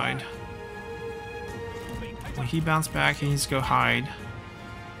this side. When he bounced back, he needs to go hide.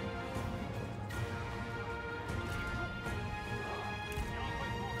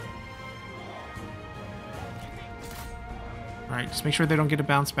 Alright, just make sure they don't get a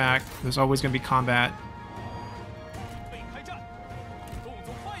bounce back. There's always going to be combat.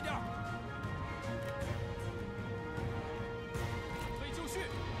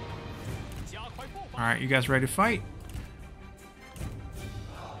 Alright, you guys ready to fight?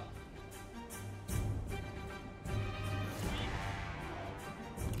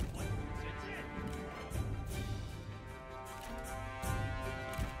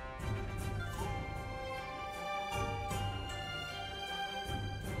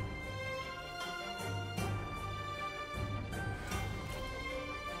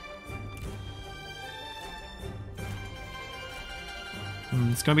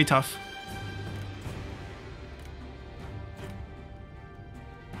 It's gonna be tough.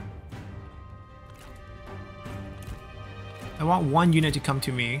 I want one unit to come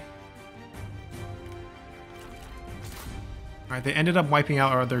to me. Alright, they ended up wiping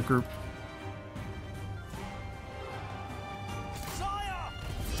out our other group.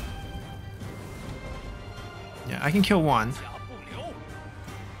 Yeah, I can kill one.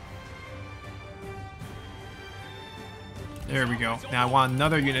 There we go. Now I want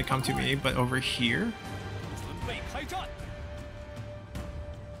another unit to come to me, but over here.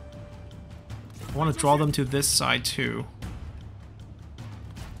 I want to draw them to this side too.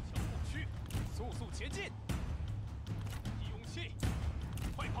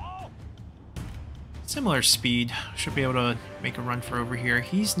 Similar speed. Should be able to make a run for over here.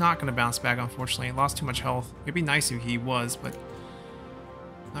 He's not going to bounce back, unfortunately. He lost too much health. It'd be nice if he was, but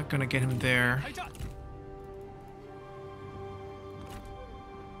not going to get him there.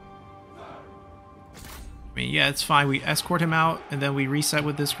 I mean, yeah, it's fine. We escort him out, and then we reset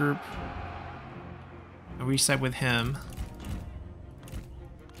with this group. And reset with him.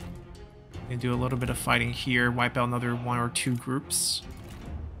 And do a little bit of fighting here. Wipe out another 1 or 2 groups.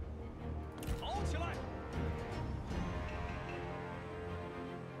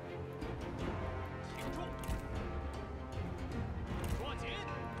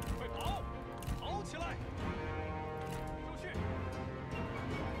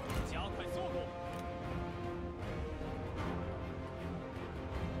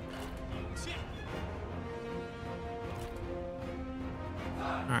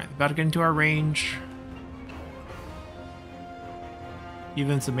 Alright, about to get into our range.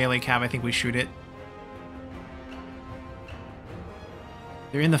 Even if it's a melee cab, I think we shoot it.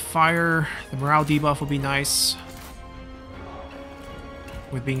 They're in the fire. The morale debuff will be nice.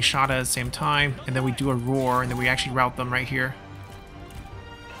 With being shot at the same time. And then we do a roar, and then we actually rout them right here.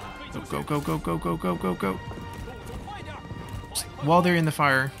 Go, go, go, go, go, go, go, go. While they're in the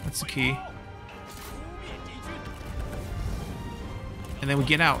fire, that's the key. And then we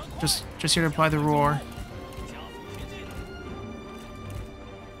get out. Just here to apply the roar.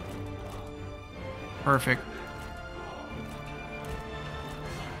 Perfect.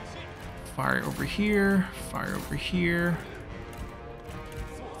 Fire over here. Fire over here.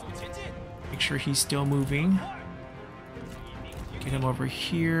 Make sure he's still moving. Get him over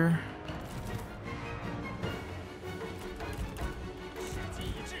here.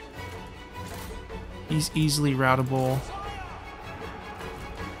 He's easily routable.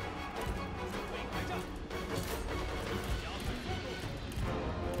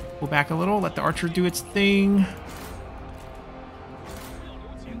 Pull back a little, let the archer do its thing.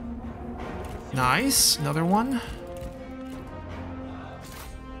 Nice, another one.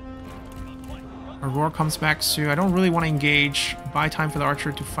 Our roar comes back soon. I don't really want to engage. Buy time for the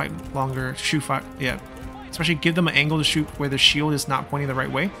archer to fight longer. Shoot fight, yeah. Especially give them an angle to shoot where the shield is not pointing the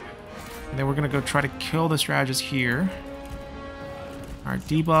right way. And then we're gonna go try to kill the strategist here. Alright,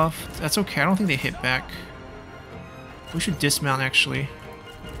 debuff. That's okay, I don't think they hit back. We should dismount actually.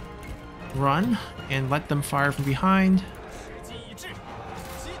 Run and let them fire from behind.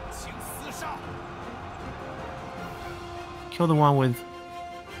 Kill the one with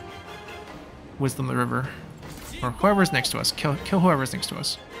Wisdom the River. Or whoever's next to us. Kill whoever's next to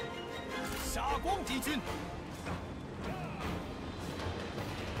us.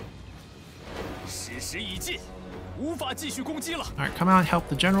 Alright, come out and help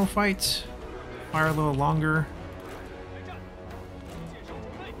the general fight. Fire a little longer.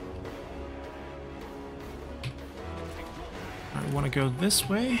 We want to go this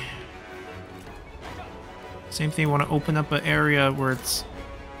way. Same thing, we want to open up an area where it's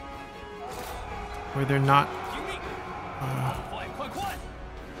where they're not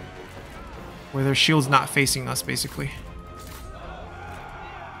where their shield's not facing us, basically.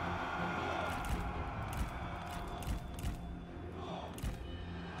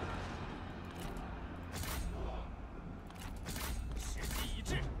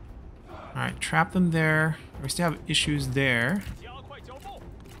 Alright, trap them there. We still have issues there.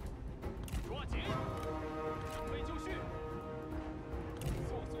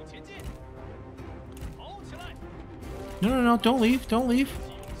 No, don't leave, don't leave.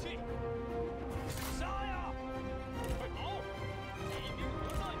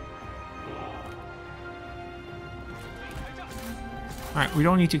 Alright, we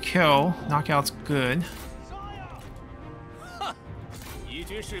don't need to kill. Knockout's good.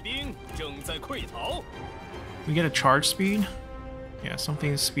 We get a charge speed. Yeah,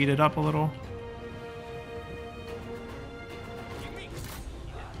 something to speed it up a little.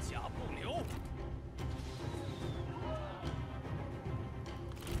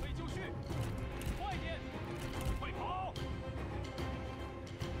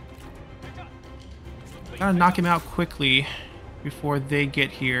 Gotta knock him out quickly before they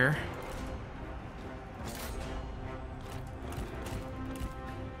get here.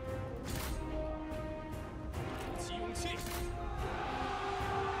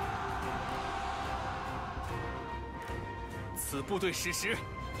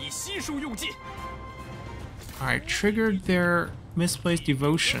 Alright, triggered their misplaced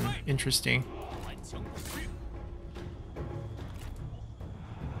devotion. Interesting.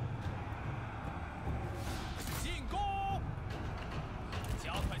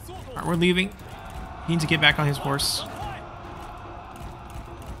 Alright, we're leaving. He needs to get back on his horse.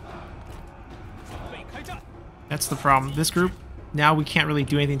 That's the problem. This group, now we can't really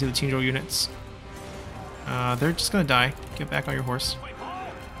do anything to the Qingzhou units. They're just gonna die. Get back on your horse.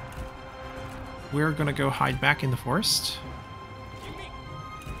 We're gonna go hide back in the forest.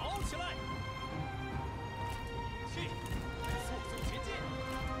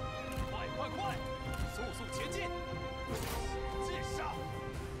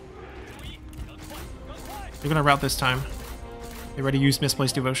 They're gonna rout this time. They already used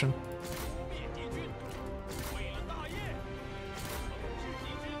Misplaced Devotion.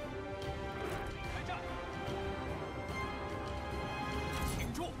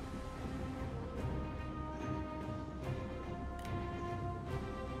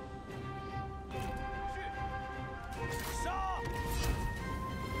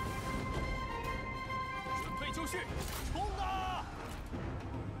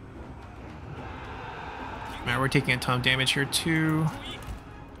 Alright, we're taking a ton of damage here too.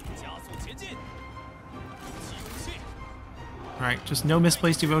 Alright, just no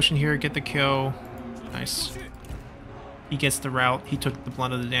Misplaced Devotion here. Get the kill. Nice. He gets the rout. He took the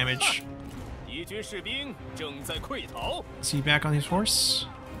blunt of the damage. Is he back on his horse?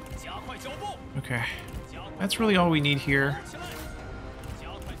 Okay. That's really all we need here.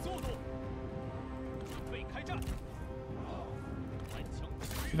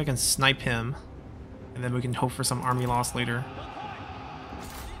 See if I can snipe him. And then we can hope for some army loss later.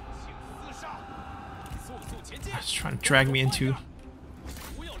 He's trying to drag me into.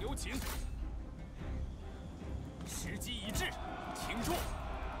 We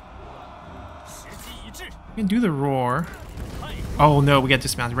can do the roar. Oh no, we get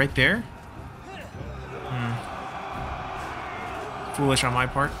dismounted right there. Foolish on my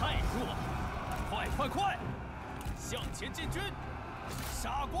part.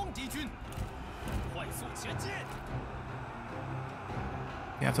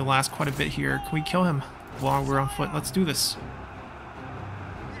 We have to last quite a bit here. Can we kill him while we're on foot? Let's do this.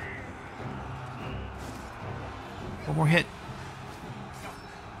 One more hit.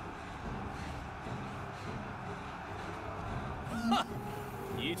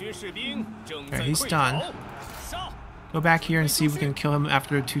 Okay, he's done. Go back here and see if we can kill him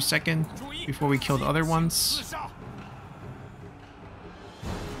after 2 seconds before we kill the other ones.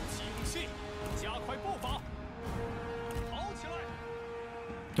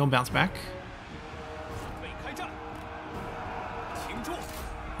 Don't bounce back.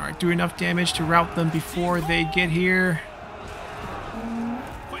 Alright, do enough damage to rout them before they get here.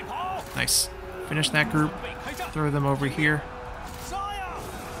 Nice. Finish that group. Throw them over here.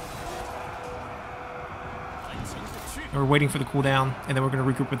 We're waiting for the cooldown, and then we're going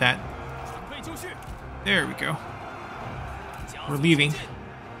to regroup with that. There we go. We're leaving.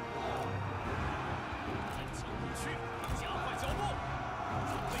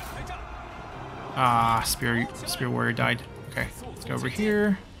 Ah, Spear Warrior died. Okay, let's go over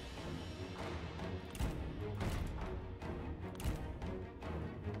here.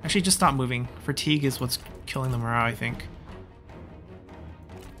 Actually, just stop moving. Fatigue is what's killing the morale, I think.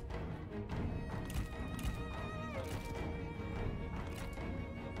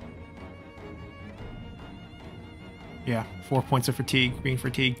 Yeah, 4 points of fatigue, being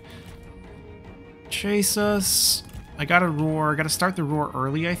fatigued. Chase us. I gotta roar. I gotta start the roar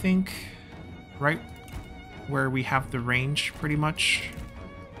early, I think. Right where we have the range, pretty much.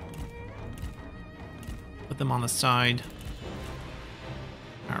 Put them on the side.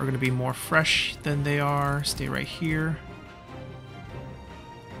 Alright, we're gonna be more fresh than they are. Stay right here.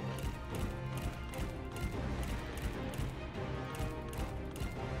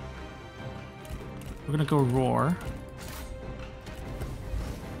 We're gonna go roar.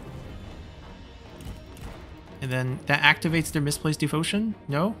 And then that activates their Misplaced Devotion?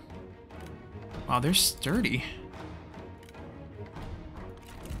 No? Wow, they're sturdy.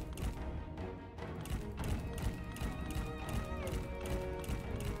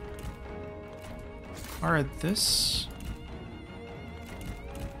 Alright, this.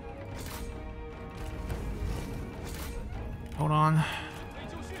 Hold on.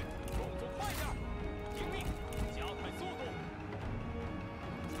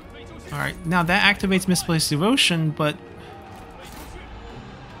 Alright, now that activates Misplaced Devotion, but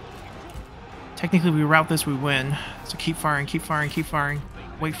technically we route this, we win. So keep firing, keep firing, keep firing.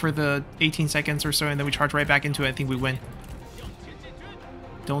 Wait for the 18 seconds or so, and then we charge right back into it. I think we win.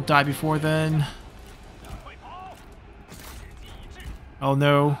 Don't die before then. Oh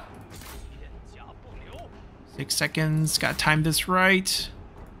no. 6 seconds, gotta time this right.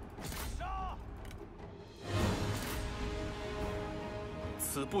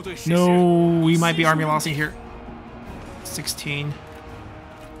 No, we might be army lossing here. 16.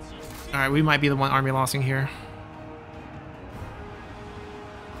 Alright, we might be the one army lossing here.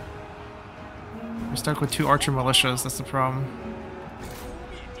 stuck with 2 archer militias, that's the problem.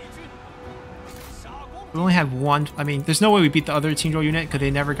 We only had 1. I mean, there's no way we beat the other Qingzhou unit because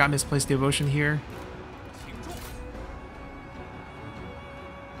they never got misplaced devotion here.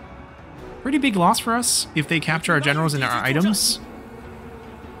 Pretty big loss for us if they capture our generals and our items.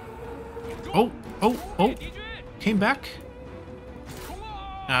 Oh, oh, oh. Came back.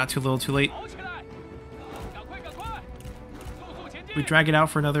 Ah, too little, too late. We drag it out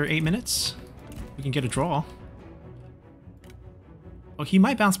for another 8 minutes. We can get a draw. Oh, he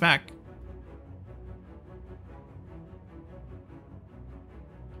might bounce back.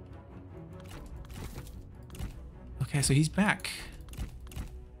 Okay, so he's back.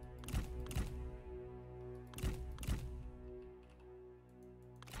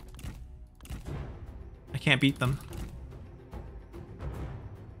 I can't beat them.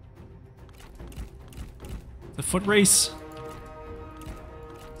 The foot race.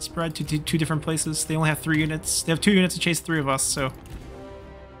 Spread to 2 different places. They only have 3 units. They have 2 units to chase 3 of us, so...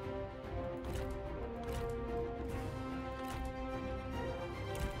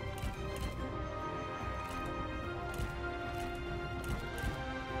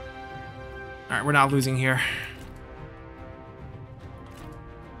 Alright, we're not losing here.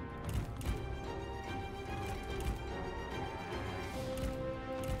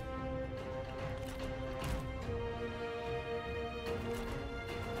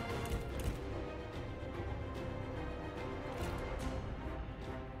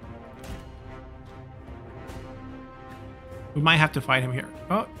 We might have to fight him here.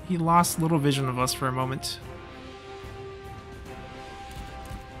 Oh, he lost little vision of us for a moment.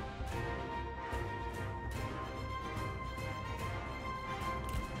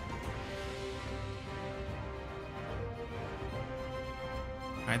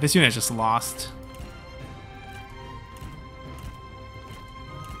 Alright, this unit just lost.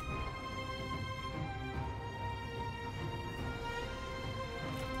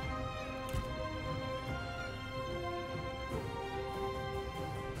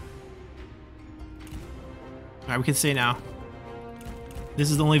 Alright, we can say now.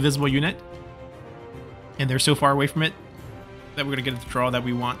 This is the only visible unit. And they're so far away from it that we're going to get the draw that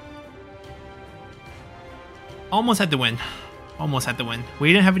we want. Almost had to win. Almost had to win.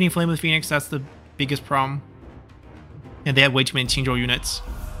 We didn't have any Flame of the Phoenix, that's the biggest problem. And they had way too many Qingzhou units.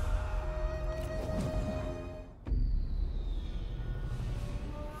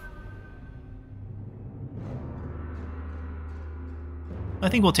 I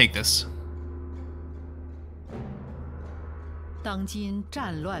think we'll take this. 当今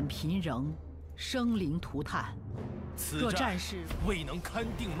战乱频仍，生灵涂炭。若战事未能勘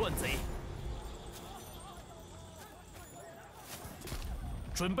定乱贼，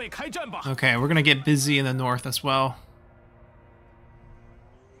准备开战吧。 Okay, we're gonna get busy in the north as well.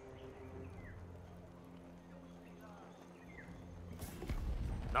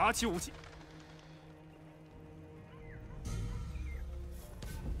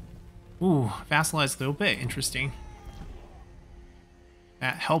 Ooh, vassalize Liu Bei, interesting.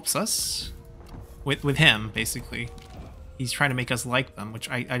 That helps us with him, basically. He's trying to make us like them, which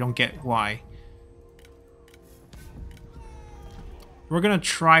I don't get why. We're gonna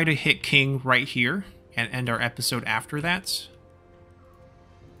try to hit King right here and end our episode after that.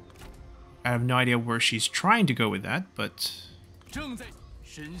 I have no idea where she's trying to go with that, but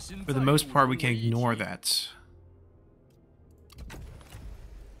for the most part we can ignore that.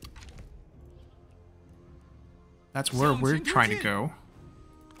 That's where we're trying to go.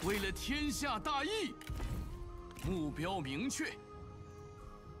 为了天下大义，目标明确。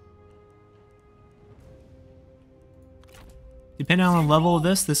 Depending on the level of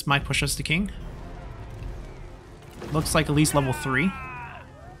this might push us to king. Looks like at least level 3.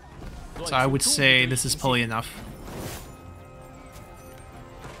 So I would say this is probably enough.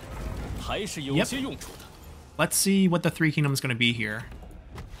 Yep. Let's see what the 3 kingdoms is going to be here.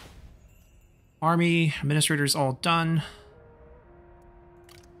 Army, administrators all done.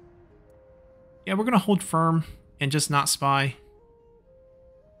 Yeah, we're going to hold firm and just not spy.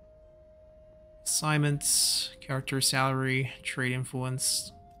 Assignments, character salary, trade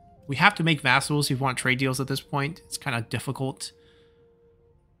influence. We have to make vassals if we want trade deals at this point. It's kind of difficult.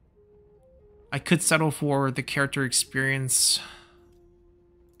 I could settle for the character experience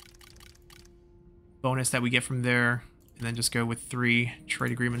bonus that we get from there, and then just go with 3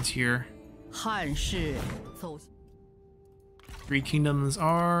 trade agreements here. 汉室走 3 kingdoms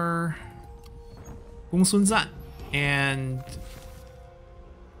are Gongsun and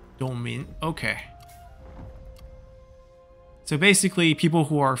Dongmin. Okay. So basically, people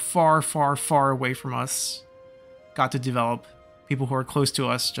who are far, far, far away from us got to develop people who are close to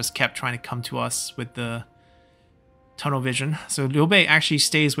us just kept trying to come to us with the tunnel vision. So Liu Bei actually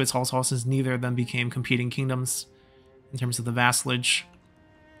stays with Cao Cao since neither of them became competing kingdoms in terms of the vassalage.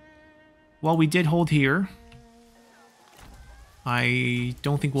 Well, we did hold here. I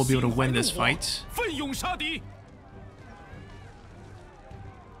don't think we'll be able to win this fight.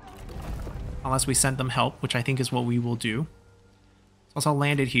 Unless we send them help, which I think is what we will do. Cao Cao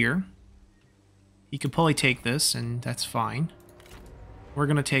landed here. He could probably take this, and that's fine. We're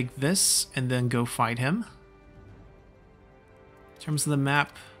going to take this and then go fight him. In terms of the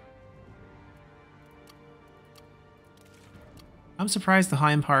map, I'm surprised the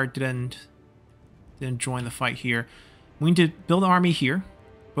High Empire didn't join the fight here. We need to build an army here,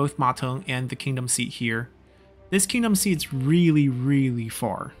 both Mateng and the kingdom seat here. This kingdom seat's really, really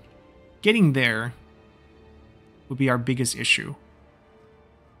far. Getting there would be our biggest issue.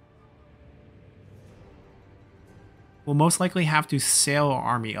 We'll most likely have to sail our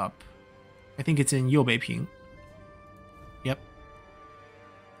army up. I think it's in Youbeiping. Yep.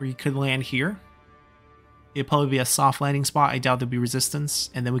 We could land here. It'd probably be a soft landing spot. I doubt there'll be resistance.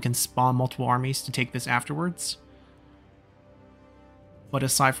 And then we can spawn multiple armies to take this afterwards. But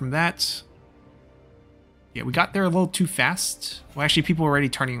aside from that... yeah, we got there a little too fast. Well, actually, people are already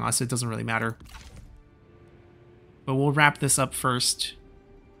turning on us. So it doesn't really matter. But we'll wrap this up first.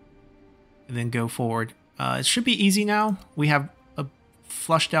 And then go forward. It should be easy now. We have a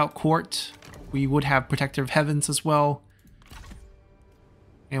flushed out court. We would have Protector of Heavens as well.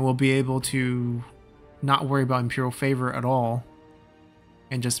 And we'll be able to not worry about Imperial Favor at all.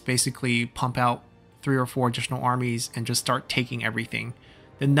 And just basically pump out 3 or 4 additional armies and just start taking everything.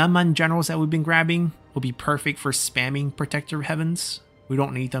 The Nunman generals that we've been grabbing will be perfect for spamming Protector of Heavens. We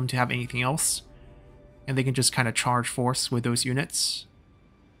don't need them to have anything else. And they can just kind of charge force with those units.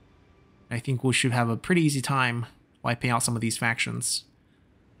 I think we should have a pretty easy time wiping out some of these factions.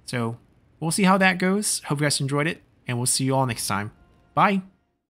 So we'll see how that goes. Hope you guys enjoyed it, and we'll see you all next time. Bye!